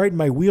was right in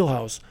my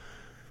wheelhouse,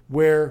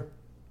 where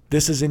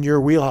this is in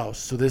your wheelhouse.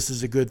 So this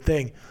is a good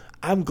thing.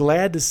 I'm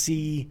glad to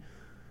see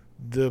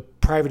the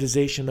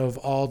privatization of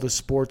all the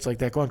sports like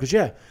that going.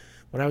 Because,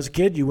 when I was a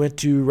kid, you went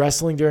to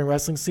wrestling during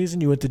wrestling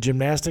season. You went to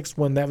gymnastics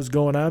when that was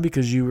going on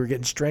because you were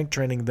getting strength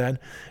training then.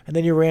 And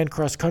then you ran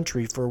cross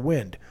country for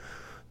wind.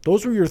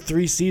 Those were your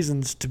 3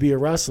 seasons to be a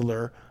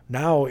wrestler.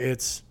 Now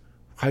it's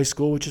high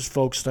school, which is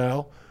folk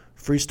style,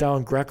 freestyle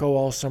and Greco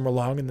all summer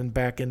long, and then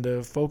back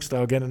into folk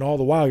style again. And all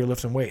the while you're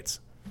lifting weights.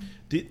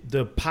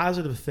 The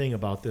positive thing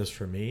about this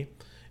for me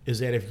is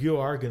that if you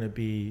are going to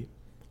be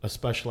a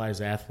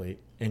specialized athlete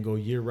and go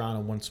year-round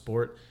in one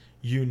sport,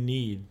 you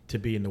need to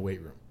be in the weight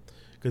room.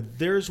 Because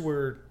there's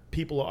where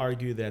people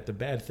argue that the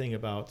bad thing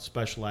about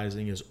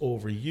specializing is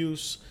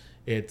overuse,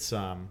 it's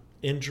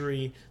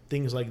injury,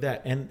 things like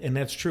that. And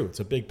that's true. It's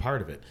a big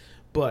part of it.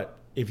 But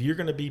if you're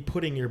going to be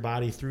putting your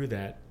body through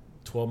that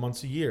 12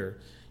 months a year,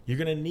 you're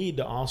going to need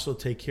to also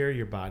take care of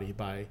your body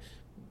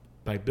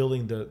by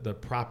building the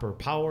proper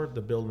power,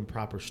 the building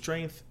proper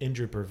strength,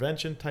 injury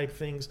prevention type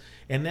things.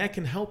 And that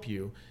can help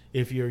you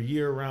if you're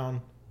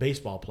year-round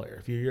baseball player,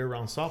 if you're a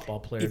year-round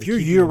softball player, if to you're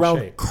keep you in year-round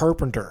shape.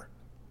 carpenter,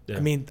 Yeah.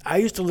 I mean, I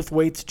used to lift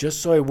weights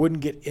just so I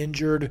wouldn't get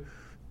injured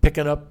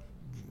picking up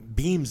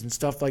beams and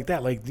stuff like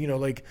that. Like,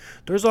 like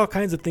there's all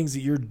kinds of things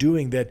that you're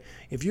doing that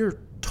if you're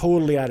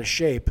totally out of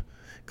shape,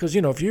 because,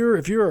 if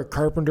you're a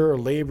carpenter, a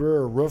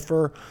laborer, a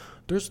roofer,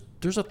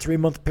 there's a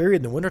 3-month period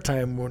in the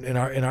wintertime in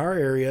our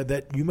area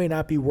that you may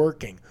not be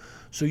working.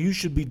 So you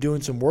should be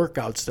doing some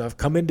workout stuff.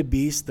 Come into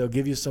Beast. They'll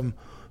give you some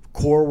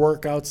core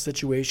workout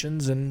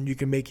situations, and you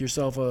can make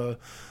yourself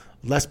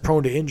less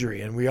prone to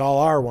injury. And we all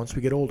are once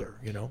we get older,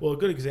 Well, a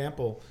good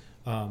example,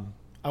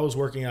 I was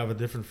working out of a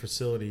different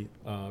facility,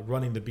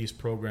 running the Beast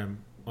program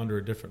under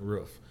a different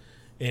roof.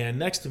 And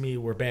next to me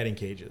were batting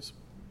cages.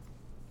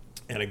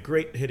 And a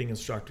great hitting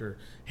instructor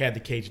had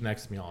the cage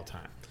next to me all the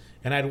time.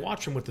 And I'd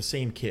watch him with the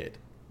same kid,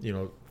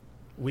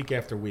 week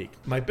after week.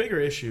 My bigger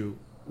issue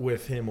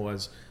with him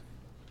was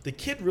the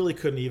kid really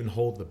couldn't even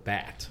hold the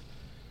bat.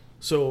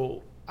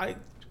 So I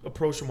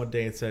approached him one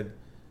day and said,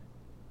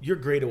 "You're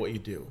great at what you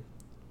do,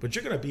 but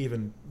you're going to be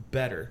even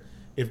better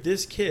if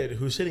this kid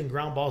who's hitting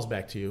ground balls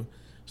back to you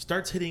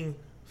starts hitting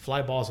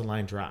fly balls and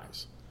line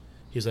drives."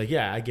 He's like,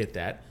 "Yeah, I get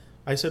that."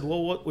 I said,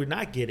 "Well, what we're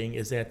not getting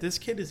is that this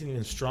kid isn't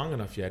even strong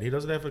enough yet. He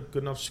doesn't have a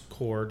good enough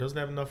core, doesn't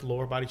have enough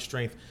lower body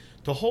strength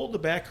to hold the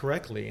bat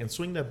correctly and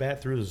swing that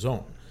bat through the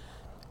zone.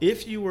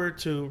 If you were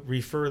to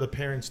refer the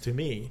parents to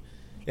me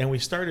and we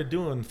started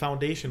doing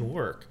foundation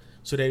work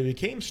so that he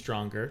became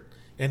stronger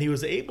and he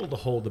was able to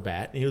hold the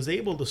bat and he was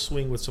able to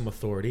swing with some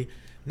authority,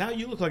 now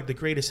you look like the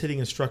greatest hitting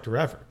instructor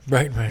ever."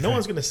 Right. No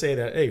one's going to say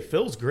that, "Hey,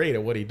 Phil's great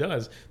at what he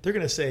does." They're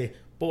going to say,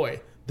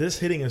 "Boy, this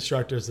hitting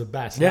instructor is the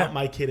best." Yeah. Not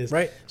my kid is.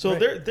 Right. So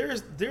right.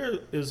 there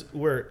is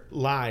where it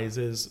lies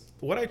is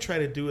what I try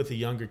to do with the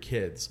younger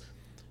kids.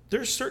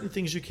 There's certain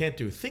things you can't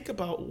do. Think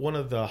about one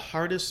of the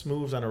hardest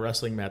moves on a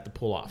wrestling mat to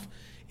pull off.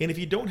 And if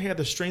you don't have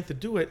the strength to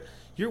do it,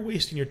 you're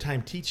wasting your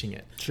time teaching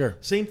it. Sure.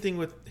 Same thing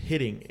with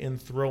hitting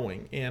and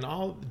throwing and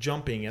all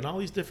jumping and all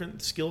these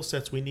different skill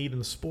sets we need in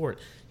the sport.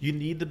 You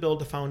need to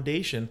build a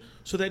foundation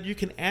so that you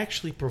can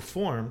actually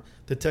perform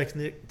the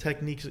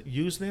techniques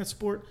used in that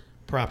sport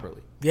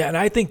properly. Yeah, and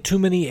I think too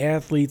many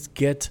athletes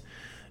get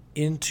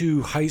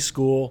into high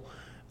school,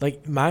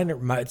 like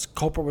it's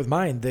culprit with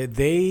mine.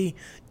 They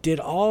did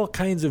all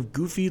kinds of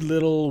goofy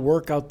little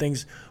workout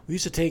things. We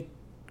used to take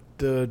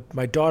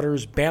my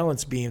daughter's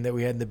balance beam that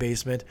we had in the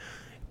basement,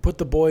 put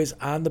the boys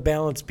on the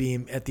balance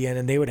beam at the end,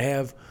 and they would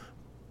have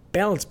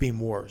balance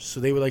beam wars. So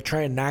they would like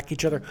try and knock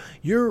each other.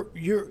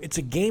 It's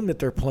a game that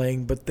they're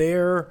playing, but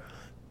they're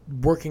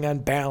working on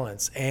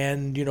balance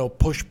and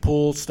push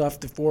pull stuff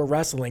for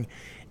wrestling,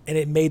 and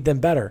it made them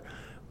better.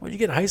 When you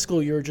get in high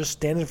school, you're just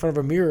standing in front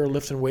of a mirror,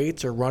 lifting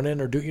weights or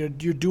running, or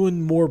you're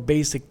doing more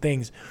basic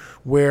things.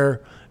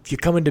 Where if you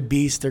come into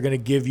Beast, they're going to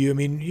give you. I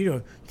mean,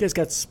 you guys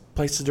got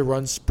places to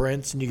run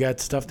sprints, and you got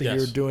stuff that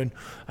you're doing.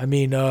 I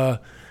mean,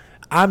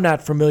 I'm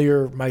not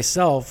familiar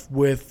myself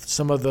with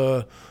some of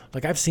the.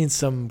 Like I've seen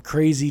some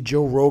crazy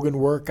Joe Rogan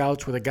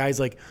workouts where the guy's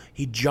like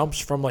he jumps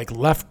from like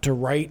left to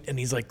right and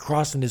he's like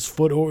crossing his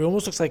foot over. It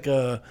almost looks like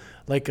a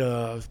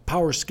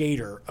power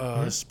skater,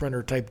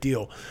 sprinter type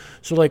deal.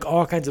 So like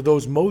all kinds of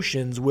those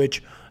motions,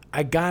 which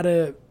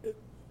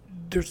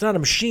there's not a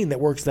machine that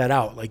works that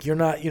out. Like you're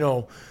not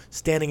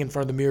standing in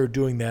front of the mirror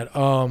doing that.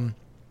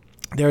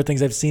 There are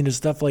things I've seen is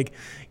stuff like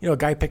a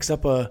guy picks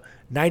up a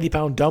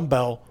 90-pound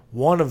dumbbell,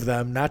 one of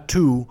them, not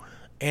two,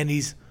 and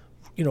he's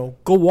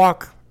go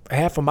walk a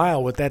half a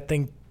mile with that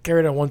thing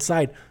carried on one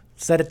side,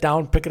 set it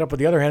down, pick it up with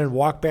the other hand, and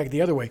walk back the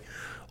other way.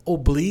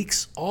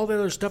 Obliques, all that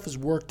other stuff is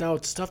worked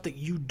out, stuff that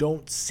you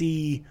don't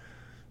see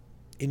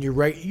in your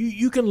right.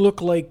 You can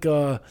look like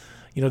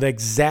that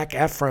Zac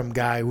Efron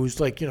guy who's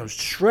like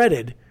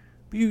shredded.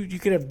 You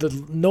could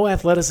have no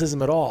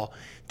athleticism at all.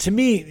 To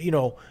me,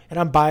 and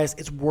I'm biased,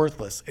 it's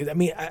worthless.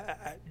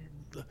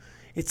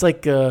 It's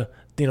like the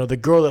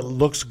girl that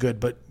looks good,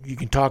 but you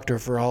can talk to her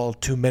for all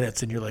 2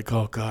 minutes, and you're like,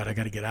 oh God, I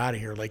got to get out of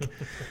here. Like,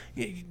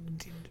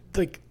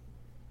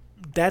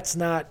 that's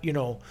not. You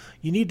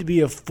need to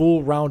be a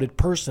full-rounded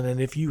person, and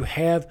if you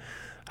have,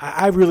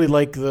 I really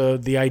like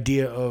the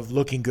idea of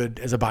looking good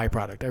as a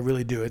byproduct. I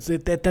really do.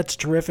 That's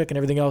terrific, and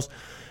everything else.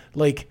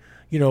 Like,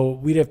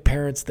 we'd have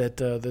parents that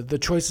the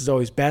choice is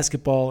always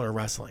basketball or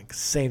wrestling,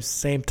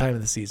 same time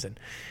of the season,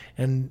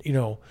 and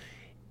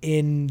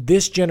in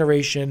this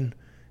generation,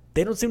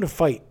 they don't seem to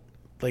fight.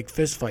 Like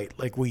fist fight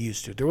like we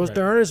used to. There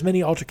aren't as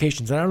many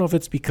altercations. And I don't know if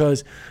it's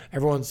because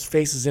everyone's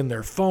face is in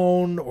their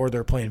phone or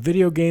they're playing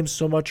video games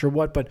so much or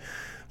what, but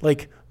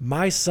like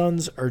my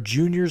sons are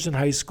juniors in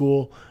high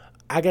school.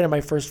 I got in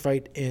my first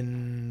fight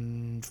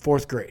in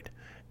 4th grade.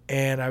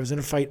 And I was in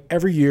a fight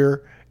every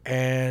year.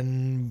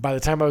 And by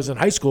the time I was in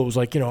high school, it was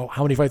like,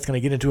 how many fights can I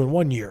get into in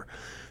 1 year?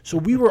 So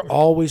we were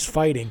always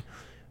fighting.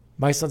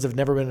 My sons have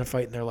never been in a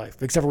fight in their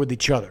life, except for with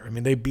each other. I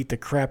mean, they beat the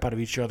crap out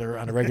of each other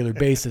on a regular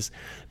basis.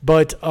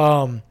 But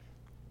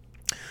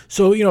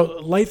so,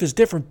 life is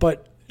different.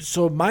 But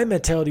so my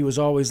mentality was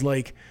always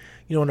like,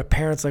 and a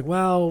parent's like,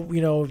 well,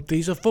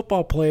 he's a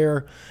football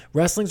player.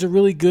 Wrestling's a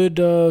really good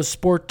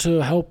sport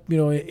to help,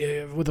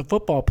 with a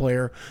football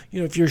player.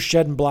 If you're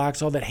shedding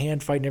blocks, all that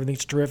hand fighting,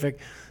 everything's terrific.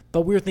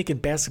 But we were thinking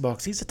basketball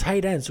because he's a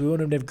tight end, so we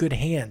want him to have good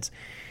hands.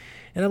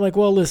 And I'm like,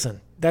 well, listen,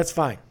 that's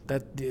fine.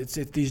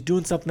 If he's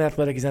doing something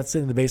athletic, he's not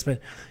sitting in the basement.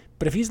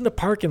 But if he's in the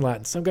parking lot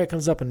and some guy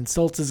comes up and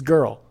insults his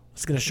girl,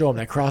 it's going to show him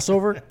that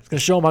crossover. It's going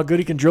to show him how good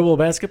he can dribble a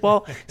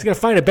basketball. He's going to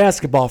find a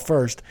basketball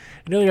first.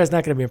 And the other guy's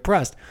not going to be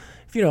impressed.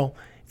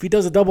 If he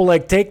does a double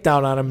leg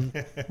takedown on him,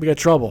 we got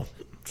trouble.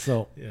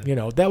 So,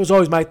 that was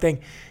always my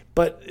thing.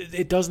 But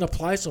it doesn't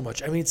apply so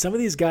much. I mean, some of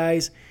these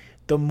guys,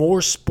 the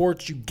more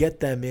sports you get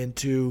them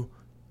into,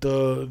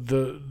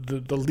 the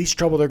least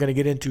trouble they're going to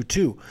get into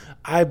too.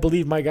 I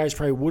believe my guys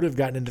probably would have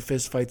gotten into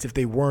fist fights if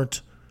they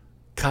weren't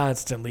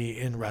constantly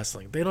in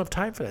wrestling. They don't have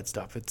time for that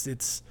stuff.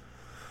 It's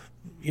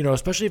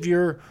especially if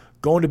you're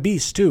going to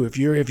Beast too. If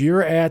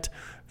you're at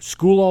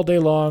school all day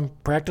long,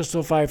 practice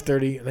till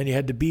 5:30, and then you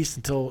head to Beast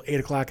until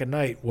 8:00 at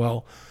night.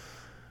 Well,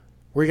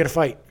 where are you going to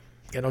fight?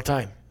 You got no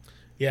time.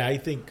 Yeah, I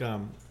think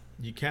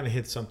you kind of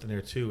hit something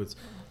there too.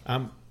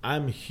 I'm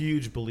a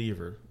huge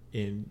believer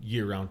in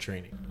year-round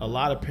training. A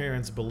lot of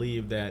parents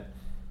believe that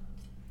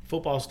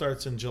football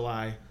starts in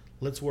July,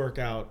 let's work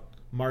out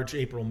March,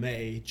 April,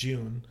 May,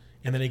 June,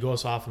 and then he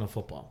goes off into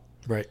football.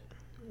 Right.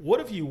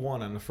 What have you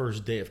won on the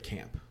first day of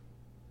camp?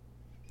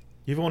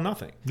 You've won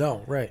nothing.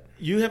 No, right.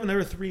 You have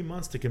another 3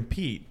 months to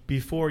compete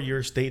before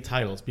your state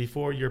titles,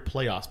 before your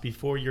playoffs,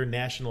 before your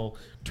national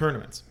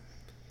tournaments.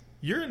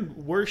 You're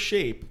in worse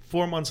shape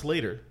 4 months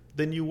later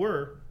than you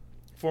were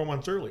 4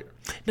 months earlier.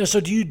 Now, so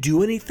do you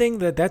do anything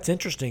that's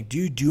interesting? Do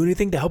you do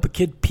anything to help a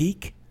kid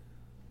peak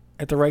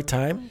at the right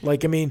time?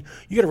 Like, I mean,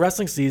 you get a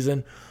wrestling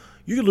season,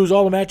 you can lose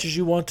all the matches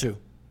you want to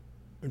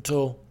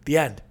until the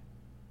end.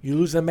 You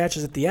lose the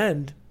matches at the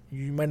end,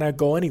 you might not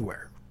go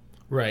anywhere.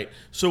 Right.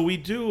 So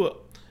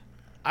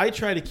I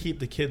try to keep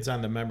the kids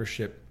on the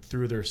membership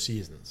through their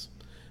seasons.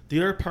 The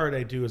other part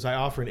I do is I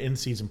offer an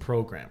in-season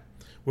program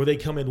where they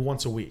come in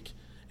once a week.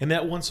 And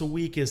that once a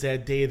week is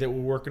that day that we're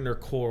working their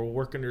core, we're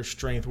working their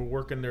strength, we're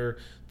working their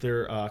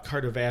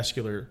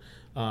cardiovascular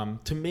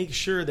to make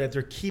sure that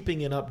they're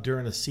keeping it up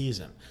during the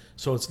season.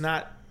 So it's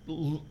not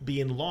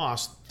being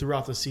lost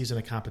throughout the season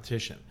of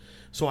competition.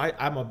 So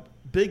I'm a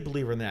big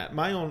believer in that.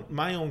 My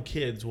own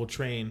kids will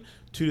train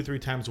 2 to 3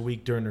 times a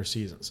week during their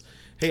seasons.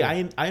 Hey,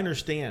 sure. I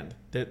understand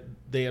that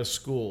they have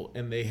school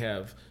and they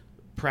have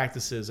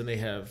practices and they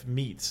have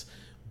meets,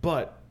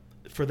 but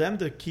for them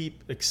to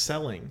keep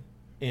excelling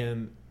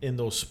in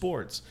those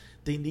sports,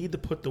 they need to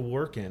put the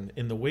work in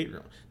the weight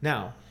room.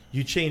 Now,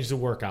 you change the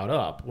workout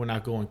up. We're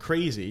not going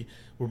crazy,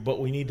 but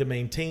we need to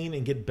maintain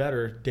and get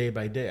better day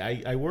by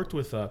day. I worked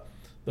with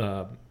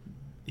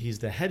he's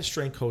the head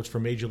strength coach for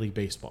Major League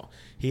Baseball.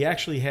 He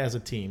actually has a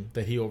team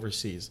that he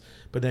oversees,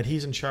 but then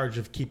he's in charge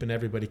of keeping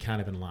everybody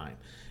kind of in line.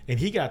 And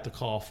he got the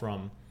call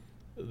from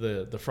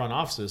the front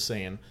offices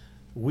saying,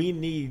 we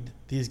need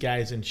these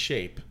guys in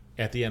shape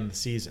at the end of the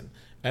season.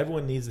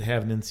 Everyone needs to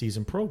have an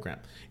in-season program.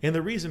 And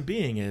the reason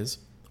being is,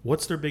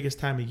 what's their biggest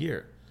time of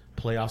year?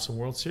 Playoffs and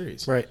World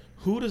Series. Right.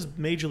 Who does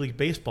Major League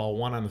Baseball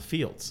want on the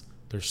fields?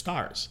 Their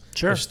stars.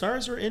 Sure. If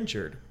stars are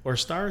injured or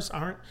stars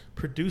aren't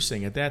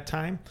producing at that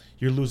time,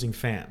 you're losing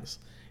fans.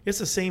 It's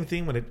the same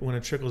thing when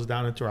it trickles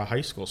down into our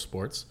high school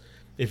sports.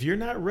 If you're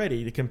not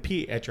ready to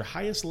compete at your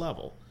highest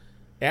level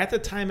at the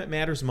time it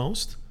matters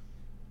most,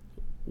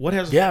 what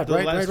has the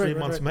last 3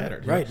 months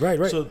mattered? Right.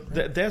 So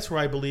that's where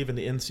I believe in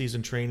the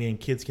in-season training, and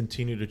kids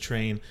continue to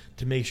train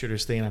to make sure they're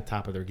staying on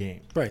top of their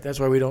game. Right. That's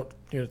why we don't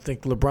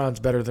think LeBron's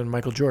better than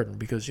Michael Jordan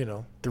because,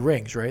 the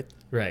rings, right?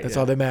 Right. That's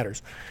all that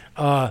matters.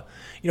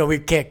 We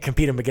can't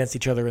compete them against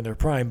each other in their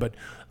prime. But,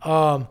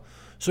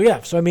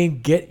 So, I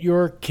mean, get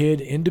your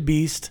kid into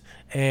Beast.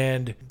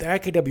 And the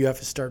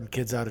IKWF is starting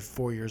kids out at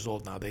 4 years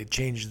old now. They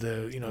changed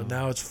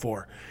now it's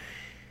 4.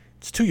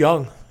 It's too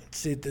young.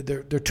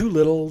 They're too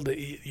little.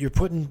 You're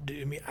putting.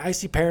 I mean, I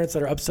see parents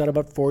that are upset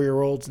about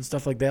 4-year-olds and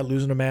stuff like that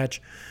losing a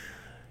match.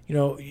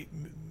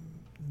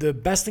 The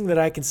best thing that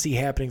I can see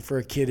happening for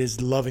a kid is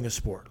loving a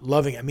sport.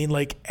 Loving it. I mean,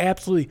 like,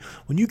 absolutely.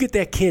 When you get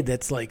that kid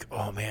that's like,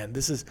 oh man,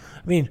 this is.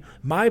 I mean,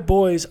 my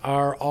boys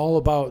are all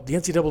about the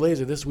NCAA's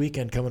are this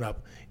weekend coming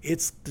up.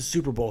 It's the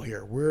Super Bowl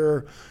here.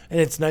 And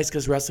it's nice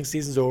because wrestling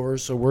season's over,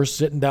 so we're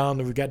sitting down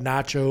and we've got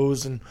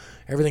nachos and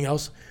everything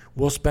else.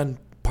 We'll spend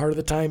part of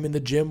the time in the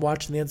gym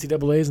watching the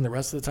NCAAs, and the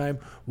rest of the time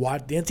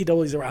the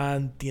NCAAs are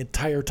on the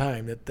entire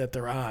time that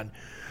they're on.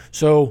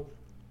 So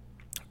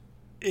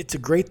it's a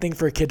great thing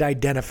for a kid to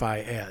identify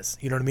as.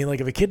 You know what I mean?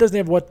 Like if a kid doesn't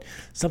have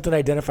something to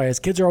identify as,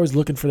 kids are always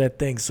looking for that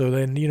thing. So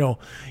then,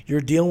 you're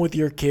dealing with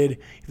your kid.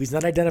 If he's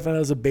not identifying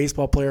as a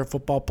baseball player,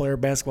 football player,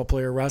 basketball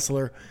player,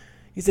 wrestler,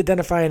 he's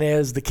identifying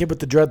as the kid with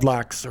the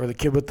dreadlocks or the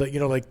kid with the,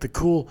 like the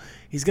cool.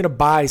 He's going to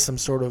buy some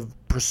sort of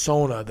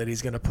persona that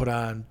he's going to put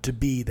on to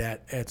be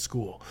that at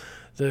school.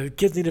 The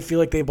kids need to feel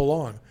like they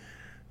belong.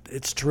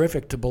 It's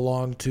terrific to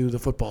belong to the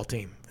football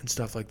team and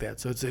stuff like that.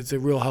 So it's a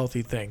real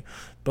healthy thing.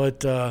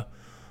 But,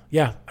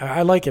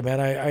 I like it, man.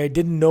 I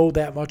didn't know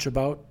that much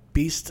about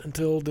Beast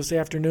until this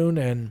afternoon,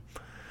 and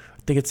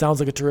I think it sounds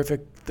like a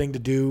terrific thing to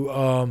do,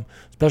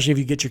 especially if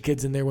you get your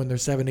kids in there when they're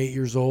 7, 8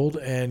 years old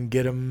and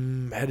get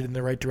them headed in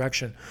the right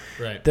direction.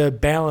 Right. The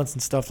balance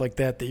and stuff like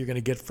that you're going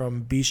to get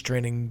from Beast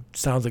training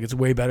sounds like it's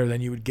way better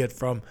than you would get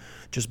from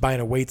just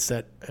buying a weight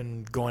set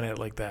and going at it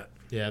like that.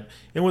 Yeah.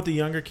 And with the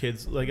younger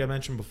kids, like I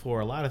mentioned before,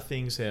 a lot of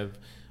things have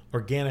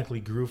organically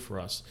grew for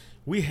us.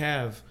 We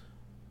have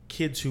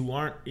kids who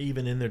aren't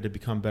even in there to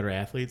become better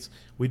athletes.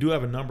 We do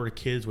have a number of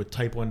kids with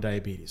type 1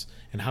 diabetes,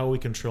 and how are we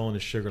controlling the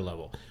sugar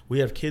level? We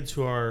have kids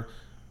who are,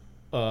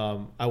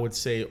 I would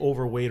say,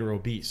 overweight or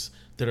obese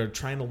that are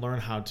trying to learn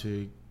how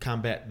to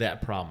combat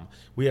that problem.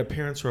 We have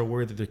parents who are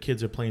worried that their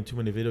kids are playing too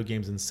many video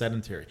games and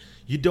sedentary.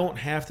 You don't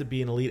have to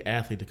be an elite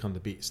athlete to come to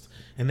Beast.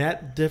 And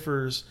that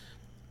differs.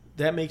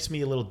 That makes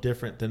me a little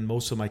different than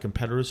most of my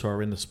competitors who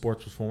are in the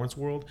sports performance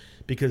world,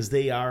 because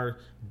they are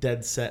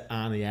dead set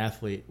on the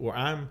athlete, where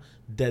I'm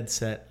dead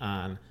set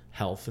on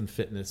health and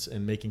fitness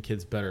and making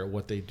kids better at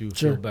what they do,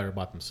 Sure. feel better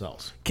about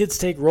themselves. Kids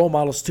take role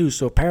models too,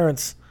 so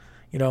parents,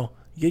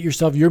 get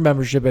yourself your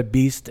membership at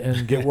Beast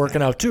and get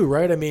working out too,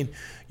 right? I mean,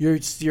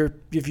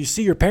 if you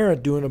see your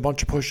parent doing a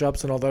bunch of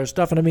push-ups and all that other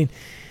stuff, and I mean,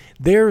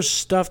 there's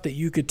stuff that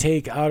you could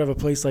take out of a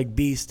place like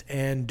Beast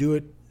and do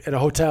it at a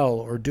hotel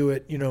or do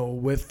it,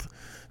 with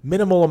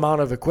minimal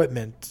amount of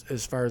equipment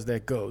as far as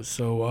that goes.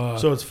 So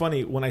it's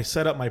funny, when I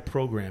set up my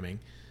programming,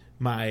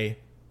 my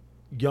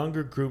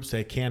younger groups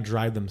that can't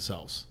drive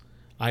themselves,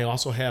 I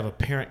also have a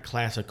parent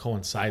class that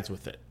coincides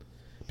with it,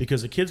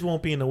 because the kids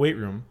won't be in the weight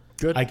room.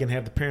 Good. I can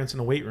have the parents in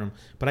the weight room,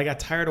 but I got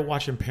tired of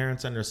watching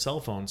parents on their cell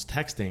phones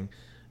texting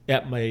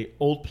at my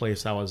old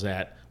place I was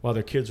at while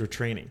their kids were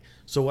training.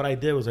 So what I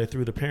did was I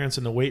threw the parents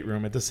in the weight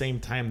room at the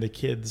same time the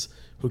kids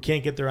who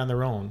can't get there on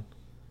their own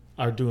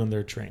are doing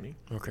their training.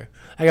 Okay.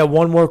 I got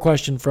one more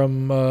question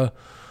from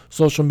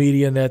social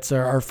media, and that's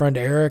our friend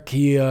Eric.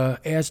 He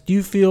asked, do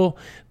you feel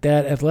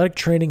that athletic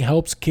training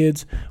helps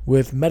kids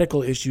with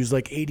medical issues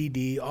like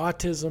ADD,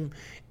 autism,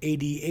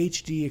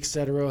 ADHD,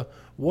 etc.?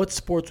 What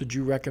sports would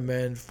you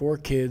recommend for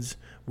kids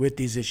with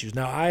these issues?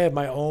 Now, I have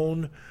my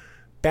own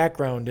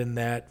background in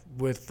that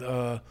with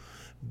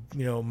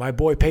my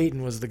boy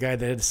Peyton was the guy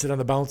that had to sit on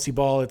the bouncy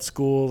ball at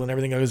school and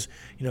everything. I was,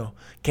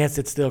 can't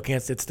sit still,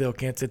 can't sit still,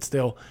 can't sit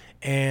still.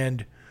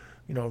 And,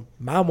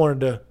 mom wanted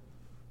to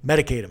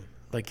medicate him.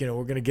 Like, we're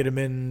going to get him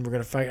in, we're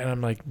going to fight. And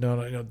I'm like,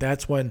 no,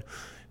 that's when,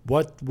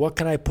 what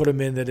can I put him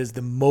in that is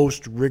the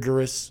most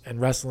rigorous? And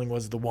wrestling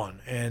was the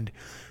one. And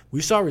we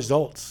saw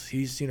results.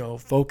 He's,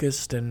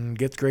 focused and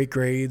gets great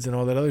grades and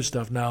all that other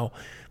stuff now.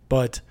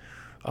 But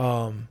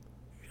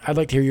I'd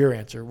like to hear your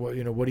answer.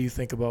 What do you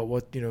think about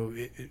what,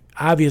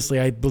 obviously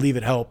I believe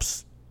it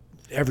helps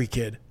every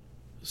kid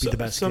be the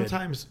best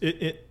sometimes kid.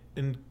 It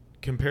in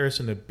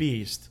comparison to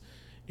Beast,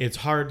 it's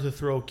hard to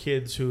throw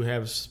kids who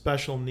have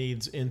special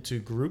needs into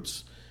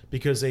groups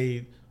because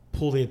they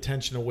pull the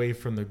attention away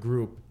from the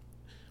group.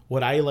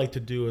 What I like to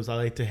do is I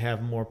like to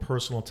have more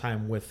personal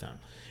time with them,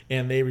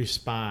 and they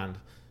respond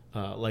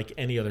like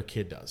any other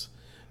kid does.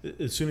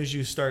 As soon as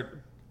you start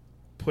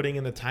putting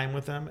in the time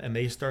with them and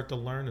they start to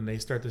learn and they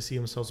start to see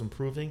themselves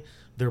improving,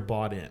 they're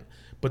bought in.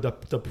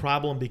 But the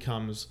problem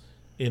becomes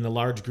in a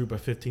large group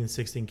of 15,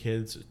 16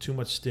 kids, too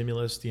much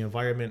stimulus, the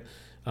environment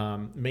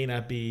may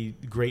not be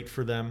great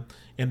for them.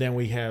 And then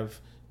we have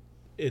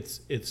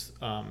it's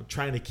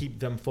trying to keep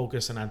them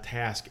focused and on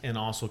task and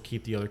also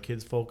keep the other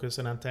kids focused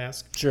and on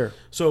task. Sure.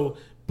 So,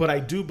 but I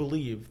do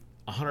believe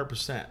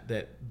 100%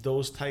 that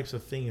those types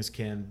of things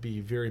can be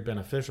very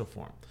beneficial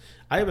for them.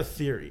 I have a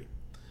theory.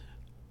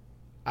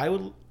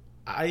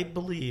 I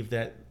believe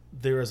that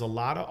there is a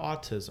lot of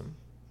autism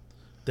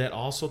that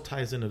also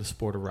ties into the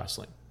sport of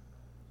wrestling,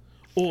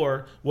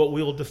 or what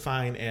we'll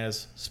define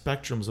as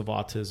spectrums of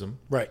autism,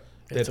 Right.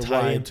 that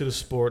tie into the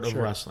sport of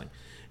wrestling.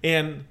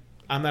 And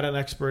I'm not an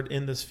expert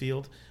in this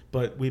field,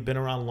 but we've been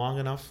around long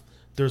enough.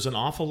 There's an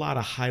awful lot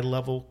of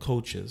high-level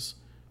coaches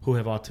who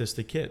have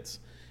autistic kids.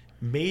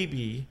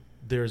 Maybe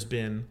there's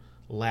been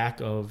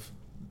lack of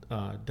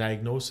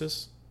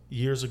diagnosis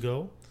years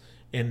ago,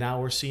 and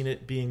now we're seeing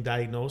it being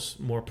diagnosed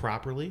more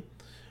properly.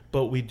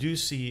 But we do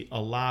see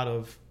a lot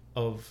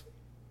of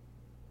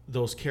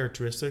those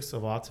characteristics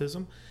of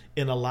autism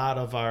in a lot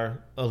of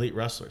our elite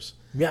wrestlers.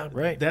 Yeah,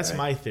 right. That's right.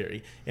 my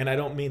theory. And I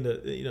don't mean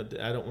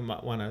to, I don't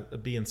want to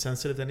be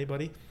insensitive to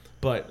anybody,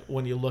 but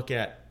when you look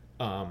at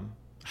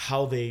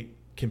how they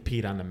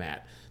compete on the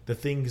mat, the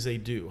things they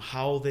do,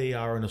 how they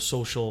are in a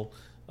social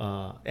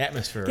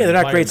atmosphere. Yeah,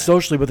 they're not great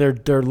socially,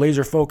 but they're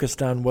laser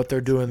focused on what they're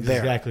doing there.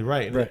 Exactly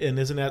right. Right. And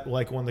isn't that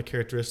like one of the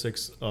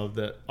characteristics of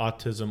the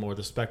autism or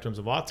the spectrums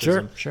of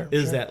autism? Sure.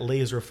 That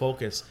laser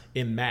focus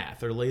in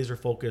math or laser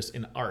focus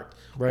in art,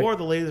 Right. or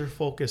the laser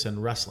focus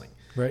in wrestling.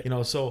 Right.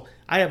 So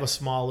I have a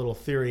small little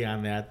theory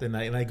on that, and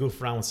I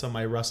goof around with some of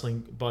my wrestling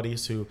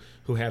buddies who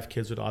have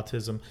kids with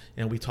autism,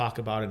 and we talk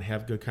about it and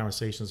have good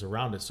conversations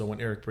around it. So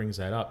when Eric brings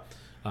that up,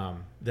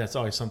 that's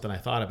always something I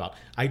thought about.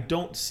 I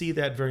don't see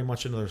that very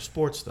much in other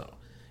sports, though.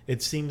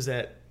 It seems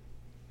that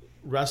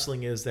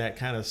wrestling is that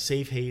kind of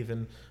safe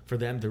haven for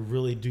them to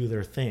really do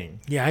their thing.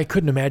 Yeah, I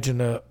couldn't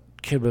imagine a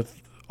kid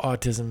with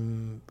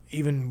autism,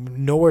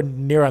 even nowhere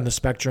near on the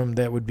spectrum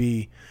that would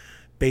be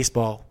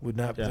baseball. Would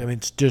not. Yeah. I mean,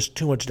 it's just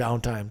too much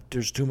downtime.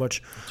 There's too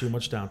much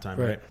downtime,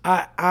 right?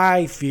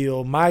 I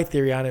feel my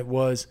theory on it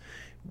was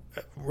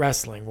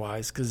wrestling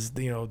wise, because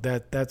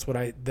that's what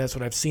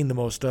I've seen the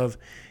most of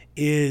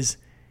is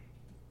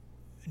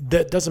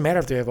that doesn't matter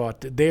if they have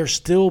autism. They are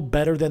still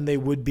better than they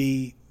would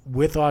be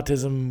with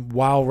autism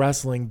while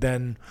wrestling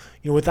than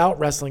without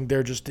wrestling.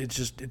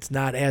 It's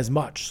not as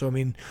much. So I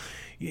mean,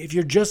 if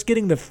you're just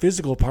getting the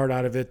physical part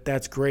out of it,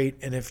 that's great.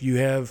 And if you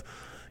have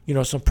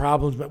some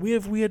problems, but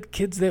we had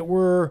kids that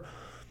were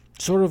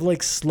sort of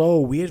like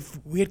slow. We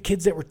had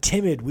kids that were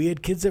timid. We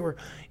had kids that were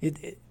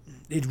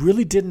it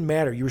really didn't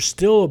matter. You were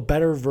still a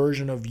better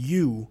version of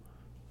you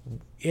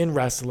in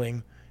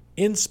wrestling,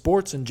 in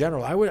sports in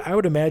general. I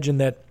would imagine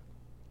that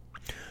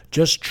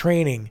just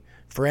training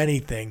for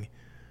anything,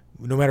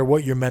 no matter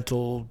what your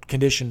mental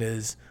condition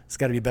is, it's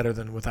got to be better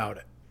than without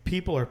it.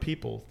 People are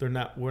people. We're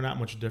not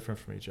much different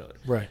from each other.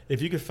 Right.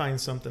 If you could find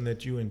something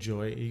that you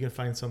enjoy, you can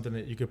find something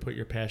that you could put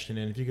your passion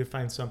in. If you could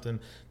find something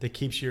that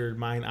keeps your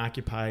mind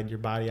occupied, your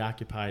body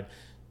occupied,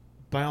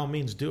 by all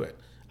means do it.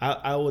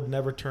 I would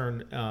never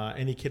turn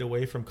any kid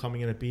away from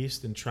coming in a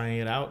Beast and trying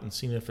it out and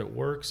seeing if it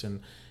works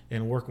and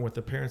working with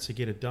the parents to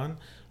get it done.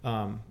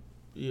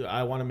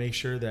 I want to make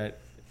sure that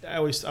I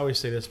always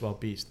say this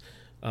about Beast.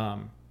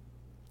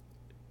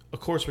 Of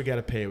course, we got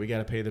to pay. We got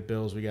to pay the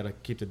bills. We got to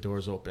keep the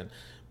doors open.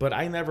 But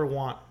I never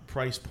want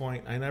price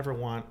point. I never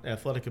want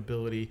athletic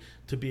ability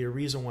to be a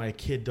reason why a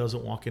kid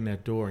doesn't walk in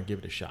that door and give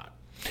it a shot.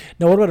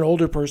 Now, what about an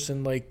older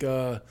person like,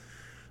 like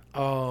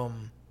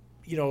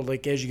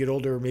as you get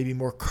older, maybe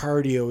more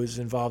cardio is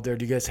involved there?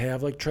 Do you guys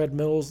have like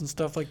treadmills and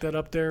stuff like that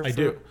up there? I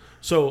do.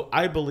 So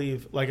I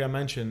believe, like I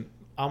mentioned,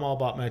 I'm all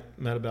about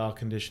metabolic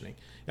conditioning.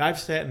 I've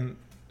sat in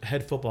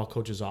head football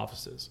coaches'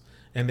 offices,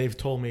 and they've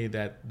told me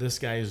that this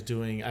guy is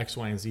doing X,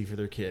 Y, and Z for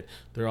their kid.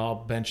 They're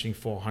all benching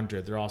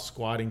 400. They're all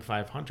squatting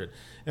 500.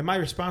 And my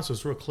response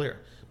was real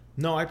clear.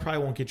 No, I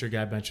probably won't get your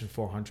guy benching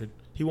 400.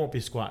 He won't be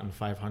squatting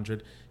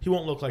 500. He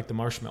won't look like the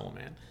Marshmallow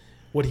Man.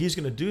 What he's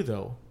going to do,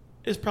 though,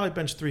 is probably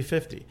bench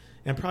 350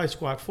 and probably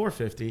squat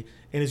 450,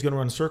 and he's going to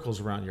run circles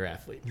around your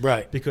athlete.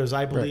 Right. Because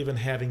I believe in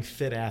having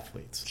fit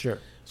athletes. Sure.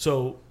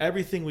 So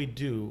everything we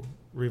do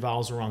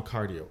revolves around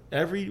cardio.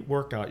 Every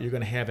workout, you're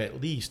going to have at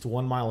least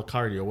 1 mile of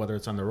cardio, whether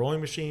it's on the rowing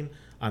machine,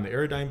 on the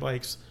Aerodyne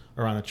bikes,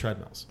 or on the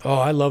treadmills. Oh,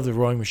 I love the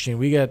rowing machine.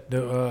 We had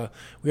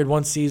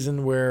one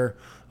season where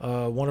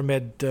one of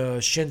them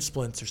had shin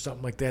splints or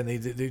something like that,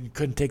 and they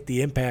couldn't take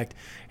the impact,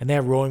 and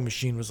that rowing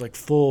machine was like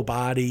full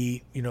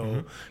body,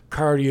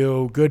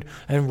 cardio, good.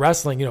 And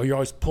wrestling, you're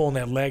always pulling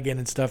that leg in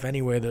and stuff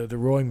anyway. The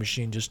rowing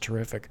machine, just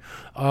terrific.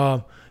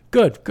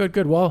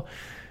 Good. Well,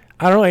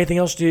 I don't know, anything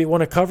else you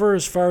want to cover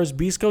as far as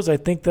Beast goes? I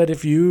think that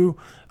if you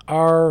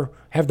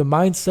have the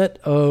mindset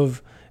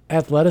of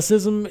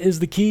athleticism is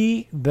the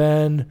key,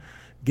 then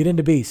get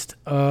into Beast.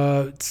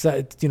 It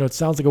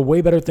sounds like a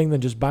way better thing than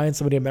just buying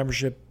somebody a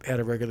membership at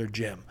a regular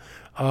gym.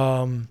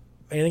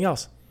 Anything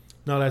else?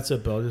 No, that's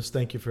it, Bill. Just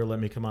thank you for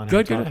letting me come on.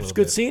 Good. It's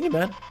good seeing you,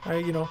 man.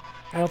 I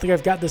don't think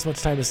I've got this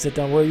much time to sit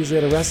down. We're usually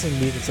at a wrestling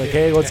meet. It's like,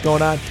 hey, what's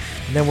going on?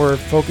 And then we're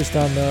focused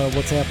on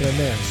what's happening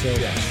there. So,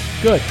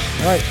 Good.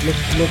 All right, look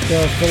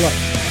Phil up.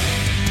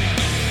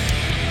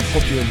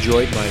 Hope you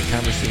enjoyed my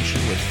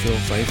conversation with Phil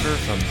Pfeiffer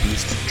from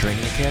Beast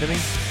Training Academy.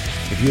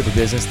 If you have a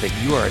business that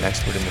you are an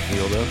expert in the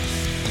field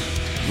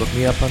of, look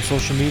me up on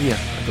social media.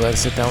 I'm glad to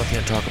sit down with you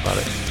and talk about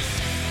it.